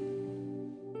free.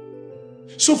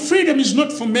 So freedom is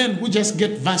not for men who just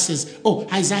get verses. Oh,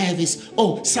 Isaiah this.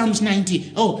 Oh, Psalms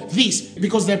 90. Oh, this.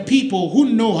 Because there are people who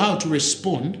know how to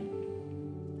respond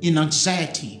in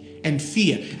anxiety and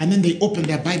fear, and then they open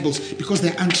their Bibles because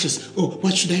they're anxious. Oh,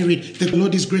 what should I read? The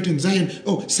Lord is great in Zion.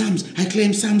 Oh, Psalms, I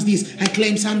claim Psalms this, I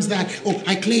claim Psalms that. Oh,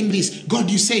 I claim this.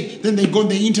 God, you said. Then they go on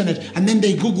the internet and then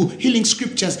they Google healing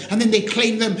scriptures and then they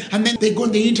claim them, and then they go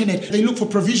on the internet, they look for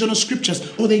provisional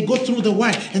scriptures, or they go through the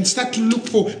word and start to look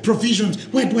for provisions.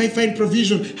 Where do I find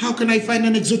provision? How can I find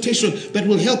an exhortation that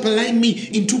will help align me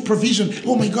into provision?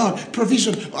 Oh my God,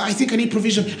 provision. Oh, I think I need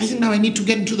provision. I think now I need to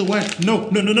get into the word. No.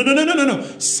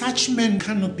 Such men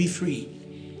cannot be free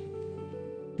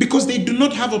because they do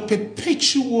not have a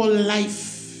perpetual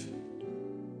life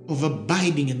of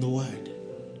abiding in the word,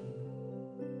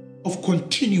 of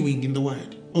continuing in the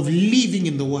word, of living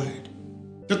in the word.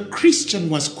 The Christian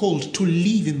was called to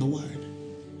live in the word.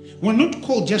 We're not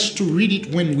called just to read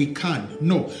it when we can.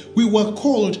 No, we were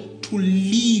called to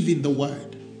live in the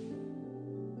word.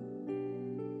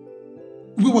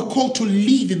 We were called to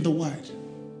live in the word.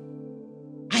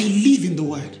 I live in the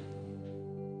word.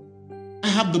 I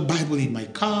have the Bible in my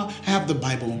car. I have the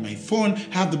Bible on my phone.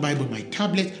 I have the Bible on my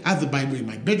tablet. I have the Bible in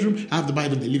my bedroom. I have the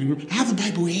Bible in the living room. I have the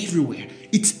Bible everywhere.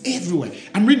 It's everywhere.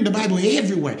 I'm reading the Bible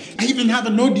everywhere. I even have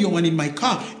an audio one in my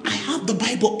car. I have the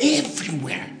Bible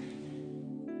everywhere.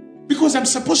 Because I'm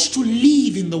supposed to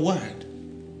live in the word.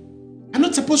 I'm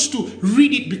not supposed to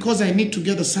read it because I need to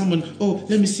get a sermon. Oh,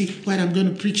 let me see what I'm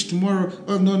going to preach tomorrow.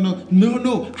 Oh,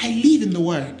 no. I live in the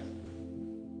word.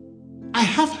 I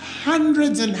have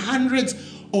hundreds and hundreds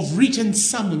of written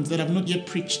sermons that I've not yet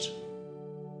preached.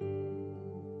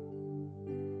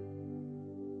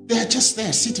 They are just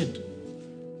there, seated,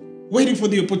 waiting for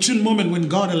the opportune moment when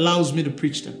God allows me to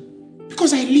preach them.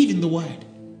 Because I live in the word.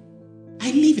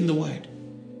 I live in the word.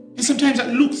 And sometimes I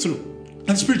look through and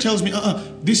the Spirit tells me,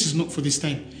 this is not for this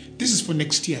time. This is for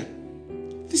next year.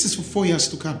 This is for 4 years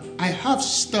to come. I have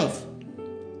stuff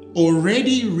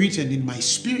already written in my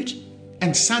spirit,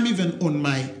 and some even on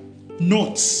my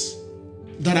notes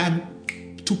that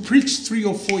I'm to preach 3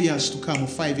 or 4 years to come or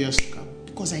 5 years to come,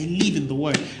 because I live in the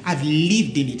word. I've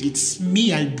lived in it. It's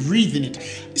me. I breathe in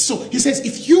it. So he says,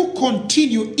 if you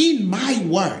continue in my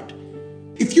word,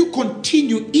 if you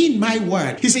continue in my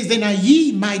word, he says, then are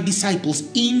ye my disciples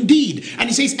indeed. And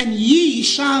he says, and ye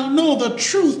shall know the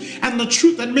truth, and the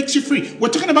truth that makes you free. We're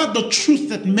talking about the truth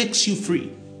that makes you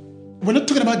free. We're not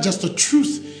talking about just the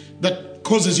truth that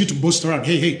causes you to boast around.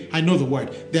 Hey, I know the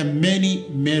word. There are many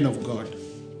men of God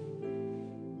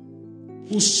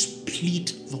who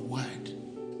split the word,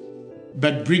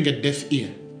 but bring a deaf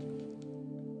ear,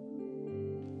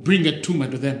 bring a tumor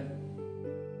to them,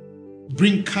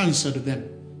 bring cancer to them.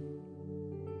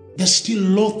 They're still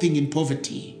loathing in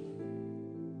poverty.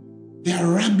 They are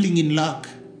rambling in lack.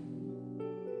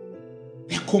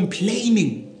 They are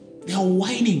complaining. They are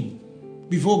whining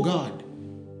before God.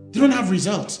 They don't have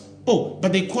results. Oh,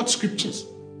 but they quote scriptures.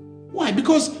 Why?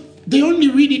 Because they only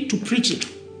read it to preach it.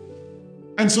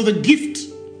 And so the gift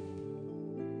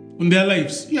in their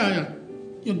lives,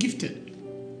 you're gifted.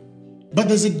 But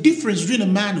there's a difference between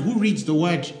a man who reads the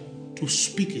word to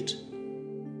speak it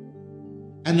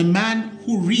and a man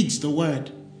who reads the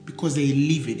word because they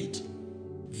live in it.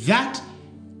 That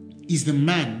is the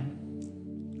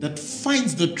man that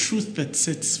finds the truth that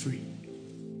sets free.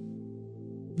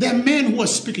 There are men who are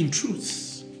speaking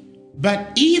truths,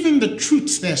 but even the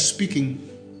truths they're speaking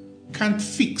can't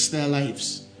fix their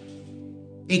lives.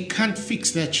 They can't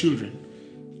fix their children.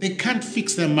 They can't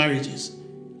fix their marriages.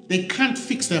 They can't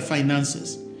fix their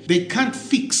finances. They can't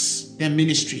fix their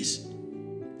ministries.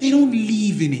 They don't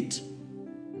live in it.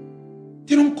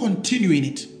 They don't continue in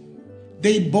it.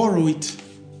 They borrow it.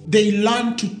 They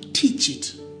learn to teach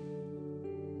it.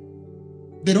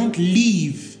 They don't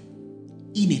live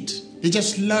in it. They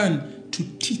just learn to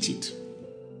teach it.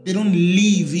 They don't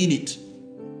live in it.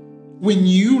 When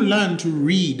you learn to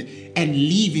read and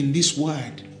live in this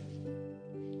word,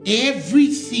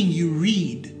 everything you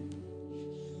read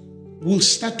will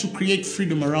start to create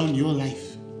freedom around your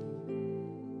life.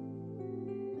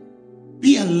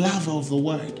 Be a lover of the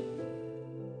word.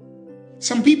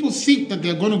 Some people think that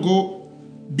they're going to go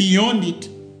beyond it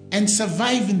and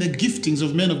survive in the giftings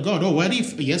of men of God. Oh, what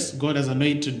if, yes, God has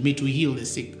anointed me to heal the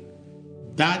sick.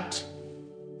 That,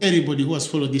 anybody who has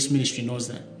followed this ministry knows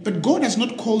that. But God has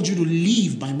not called you to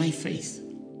live by my faith.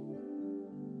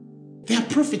 There are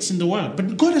prophets in the world,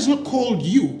 but God has not called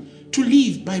you to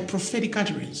live by prophetic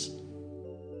utterance.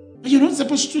 You're not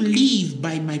supposed to live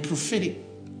by my prophetic.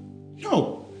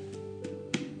 No.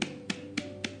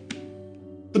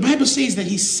 The Bible says that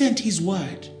he sent his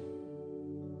word.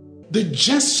 The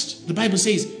just, the Bible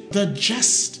says, the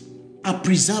just are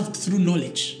preserved through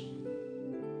knowledge.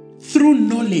 Through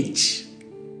knowledge.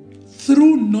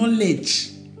 Through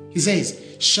knowledge, he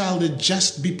says, shall the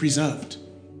just be preserved.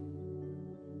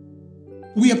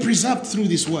 We are preserved through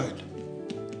this word.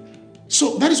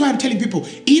 So that is why I'm telling people,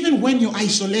 even when you're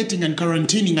isolating and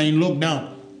quarantining and in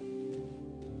lockdown,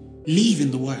 live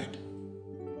in the word.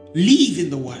 Live in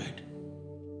the word.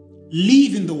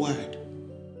 Live in the word.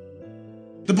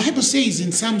 The Bible says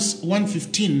in Psalms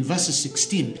 115 verses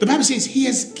 16, the Bible says he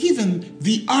has given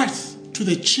the earth to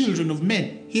the children of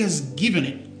men. He has given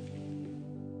it.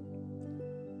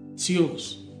 It's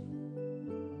yours.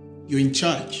 You're in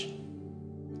charge.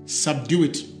 Subdue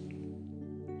it.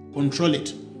 Control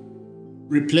it.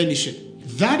 Replenish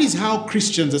it. That is how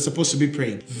Christians are supposed to be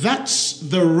praying. That's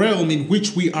the realm in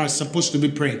which we are supposed to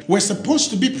be praying. We're supposed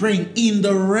to be praying in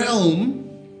the realm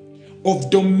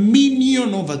of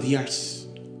dominion over the earth,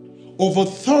 of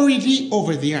authority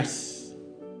over the earth,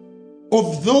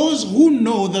 of those who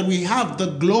know that we have the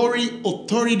glory,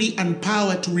 authority, and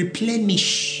power to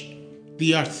replenish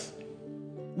the earth.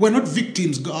 We're not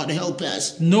victims, God help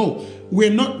us. No,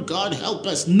 we're not, God help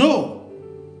us. No.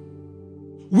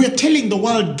 We're telling the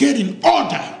world, get in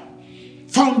order.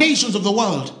 Foundations of the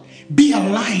world, be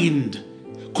aligned.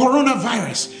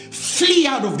 Coronavirus, flee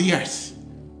out of the earth.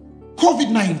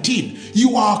 COVID-19,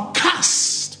 you are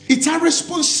cursed. It's our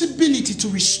responsibility to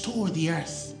restore the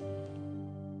earth.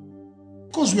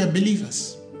 Because we are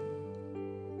believers.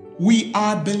 We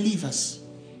are believers.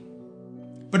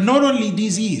 But not only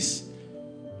disease,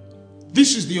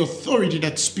 this is the authority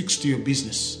that speaks to your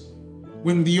business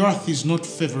when the earth is not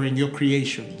favoring your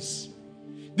creations.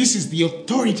 This is the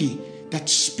authority that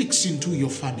speaks into your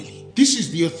family. This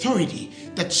is the authority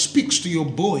that speaks to your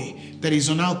boy that is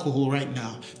on alcohol right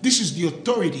now. This is the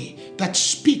authority that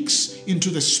speaks into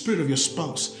the spirit of your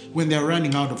spouse when they're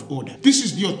running out of order. This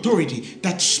is the authority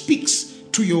that speaks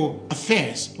to your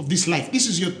affairs of this life. This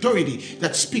is the authority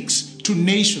that speaks to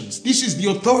nations. This is the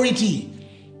authority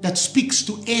that speaks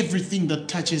to everything that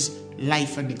touches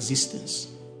life and existence.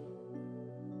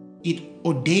 It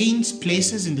ordains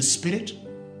places in the spirit,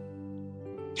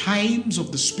 times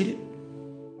of the spirit,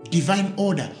 divine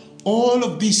order. All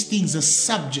of these things are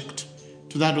subject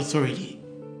to that authority.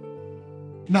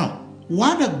 Now,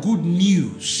 what a good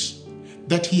news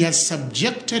that he has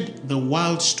subjected the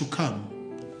worlds to come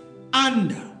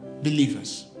under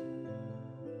believers.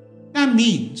 That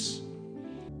means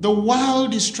the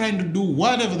world is trying to do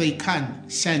whatever they can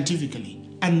scientifically,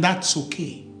 and that's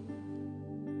okay.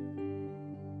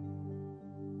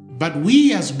 But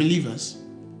we as believers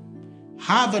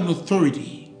have an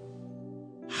authority,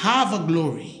 have a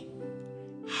glory,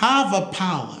 have a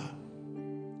power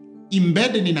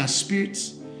embedded in our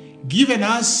spirits, given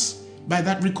us by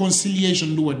that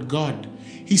reconciliation toward God.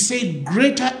 He said,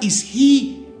 greater is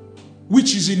he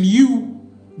which is in you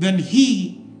than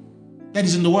he that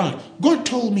is in the world. God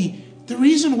told me the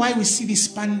reason why we see this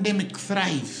pandemic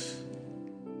thrive,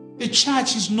 the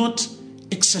church is not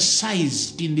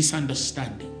exercised in this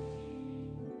understanding.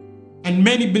 And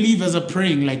many believers are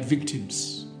praying like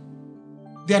victims.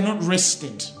 They are not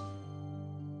rested.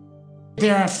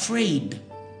 They are afraid.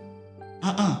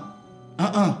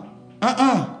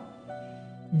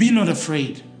 Be not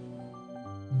afraid.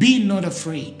 Be not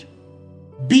afraid.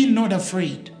 Be not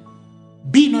afraid.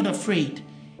 Be not afraid.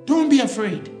 Don't be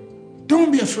afraid.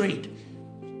 Don't be afraid.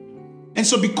 And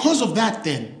so because of that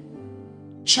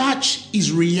then, church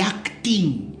is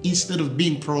reacting instead of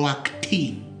being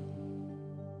proactive.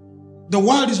 The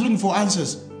world is looking for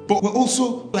answers, but we're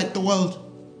also like the world.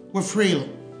 We're frail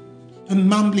and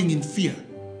mumbling in fear.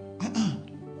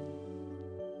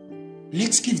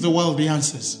 Let's give the world the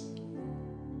answers.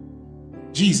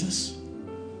 Jesus.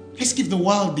 Let's give the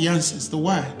world the answers. The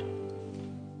word.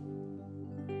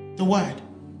 The word.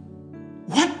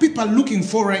 What people are looking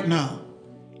for right now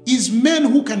is men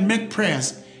who can make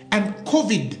prayers and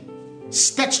COVID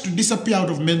starts to disappear out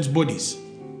of men's bodies.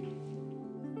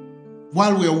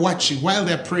 While we're watching, while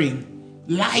they're praying,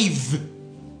 live.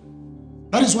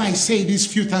 That is why I say these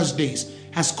few Thursdays,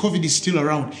 as COVID is still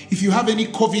around, if you have any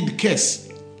COVID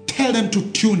case, tell them to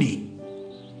tune in.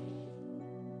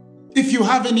 If you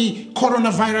have any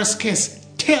coronavirus case,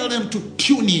 tell them to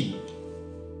tune in.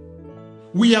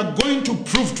 We are going to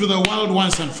prove to the world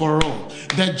once and for all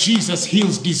that Jesus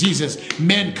heals diseases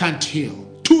men can't heal.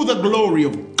 To the glory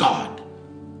of God.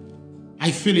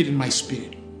 I feel it in my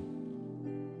spirit.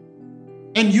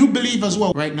 And you believe as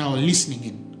well right now, listening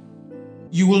in,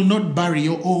 you will not bury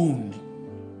your own.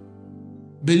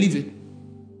 Believe it.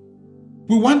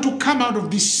 We want to come out of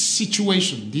this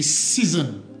situation, this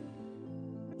season,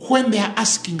 when they are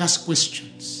asking us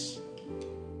questions,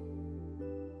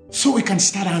 so we can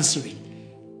start answering.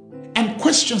 And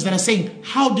questions that are saying,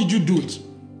 how did you do it?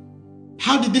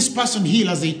 How did this person heal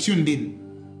as they tuned in?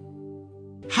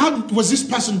 How was this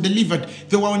person delivered?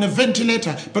 They were on a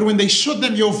ventilator, but when they showed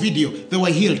them your video, they were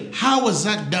healed. How was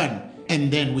that done?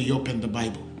 And then we open the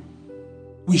Bible.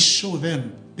 We show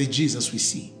them the Jesus we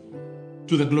see,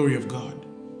 to the glory of God.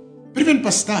 But even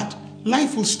past that,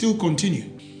 life will still continue.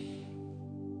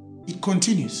 It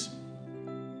continues.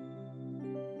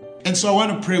 And so I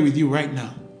want to pray with you right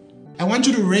now. I want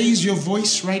you to raise your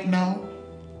voice right now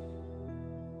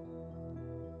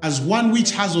as one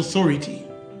which has authority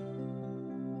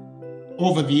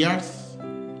over the earth,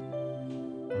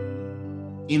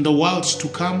 in the worlds to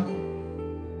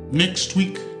come, next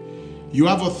week. You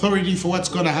have authority for what's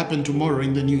going to happen tomorrow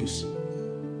in the news.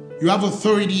 You have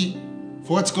authority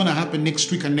for what's going to happen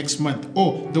next week and next month.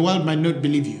 Oh, the world might not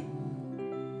believe you,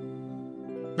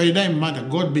 but it doesn't matter.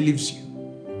 God believes you.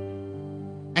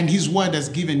 And His word has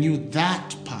given you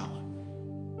that power.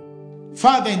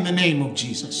 Father, in the name of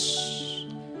Jesus,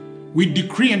 we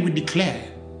decree and we declare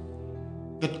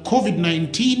that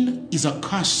COVID-19 is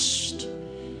accursed.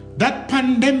 That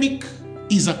pandemic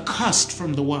is accursed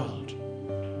from the world.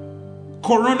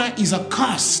 Corona is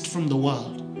accursed from the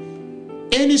world.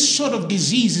 Any sort of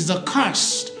disease is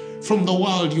accursed from the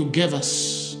world you gave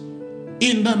us.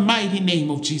 In the mighty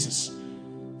name of Jesus.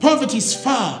 Poverty is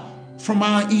far from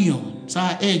our eons,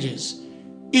 our ages.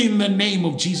 In the name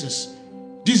of Jesus.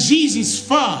 Disease is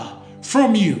far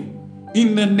from you.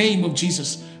 In the name of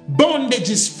Jesus. Bondage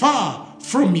is far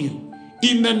from you.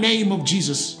 In the name of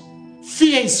Jesus.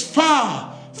 Fear is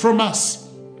far from us.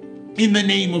 In the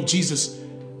name of Jesus.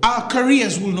 Our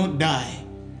careers will not die.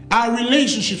 Our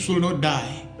relationships will not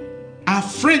die. Our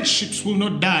friendships will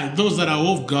not die, those that are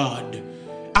of God.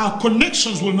 Our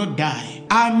connections will not die.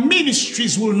 Our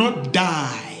ministries will not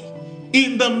die.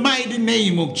 In the mighty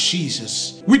name of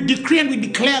Jesus. We decree and we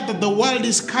declare that the world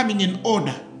is coming in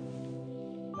order.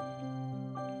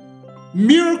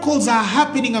 Miracles are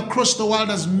happening across the world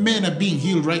as men are being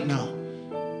healed right now.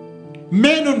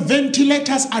 Men on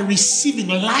ventilators are receiving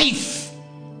life.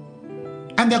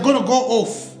 And they're going to go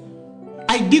off.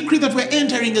 I decree that we're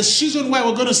entering a season where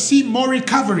we're going to see more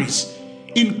recoveries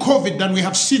in COVID than we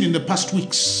have seen in the past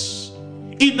weeks.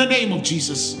 In the name of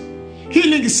Jesus.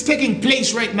 Healing is taking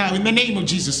place right now in the name of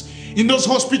Jesus. In those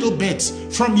hospital beds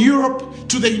from Europe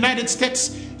to the United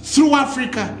States, through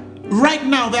Africa. Right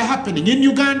now they're happening. In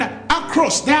Uganda,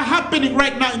 across, they're happening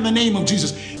right now in the name of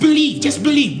Jesus. Believe, just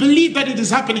believe. Believe that it is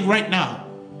happening right now.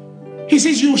 He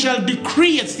says you shall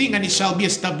decree a thing and it shall be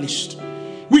established.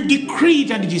 We decree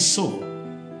it and it is so.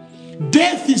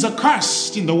 Death is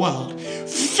accursed in the world.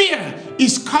 Fear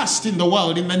is cast in the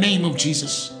world in the name of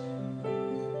Jesus.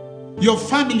 Your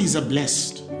families are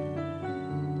blessed.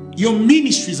 Your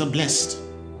ministries are blessed.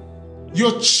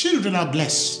 Your children are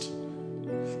blessed.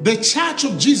 The church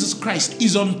of Jesus Christ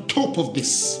is on top of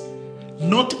this.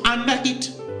 Not under it,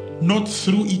 not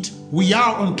through it. We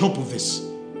are on top of this.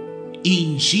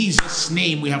 In Jesus'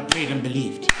 name we have prayed and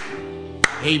believed.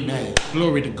 Amen.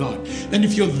 Glory to God. And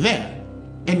if you're there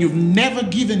and you've never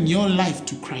given your life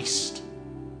to Christ,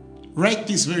 right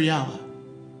this very hour,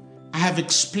 I have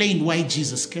explained why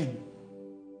Jesus came.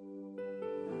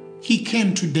 He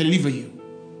came to deliver you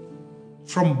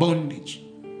from bondage,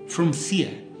 from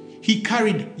fear. He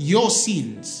carried your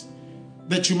sins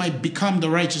that you might become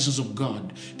the righteousness of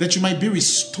God, that you might be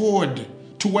restored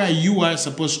to where you are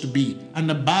supposed to be, and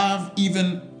above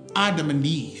even Adam and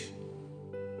Eve.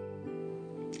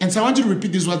 And so I want you to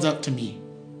repeat these words out to me.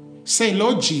 Say,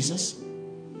 Lord Jesus,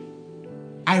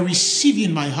 I receive you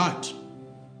in my heart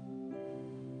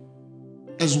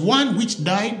as one which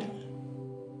died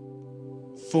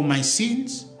for my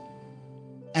sins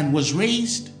and was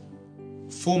raised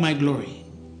for my glory.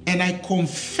 And I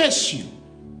confess you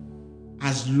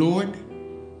as Lord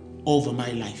over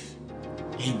my life.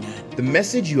 Amen. The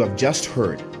message you have just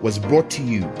heard was brought to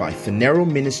you by Phaneroo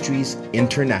Ministries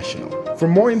International. For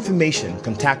more information,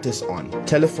 contact us on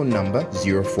telephone number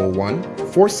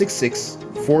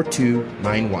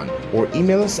 041-466-4291 or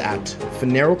email us at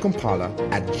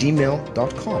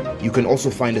phanerokampala@gmail.com. You can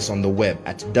also find us on the web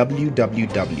at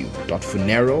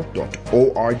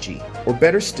www.phaneroo.org. Or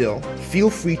better still,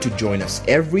 feel free to join us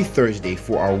every Thursday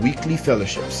for our weekly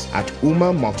fellowships at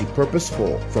Uma Multipurpose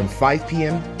Hall from 5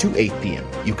 p.m. to 8 p.m.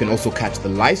 You can also catch the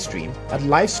live stream at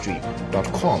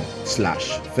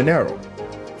livestream.com/Phaneroo.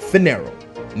 Phaneroo,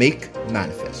 make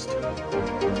manifest.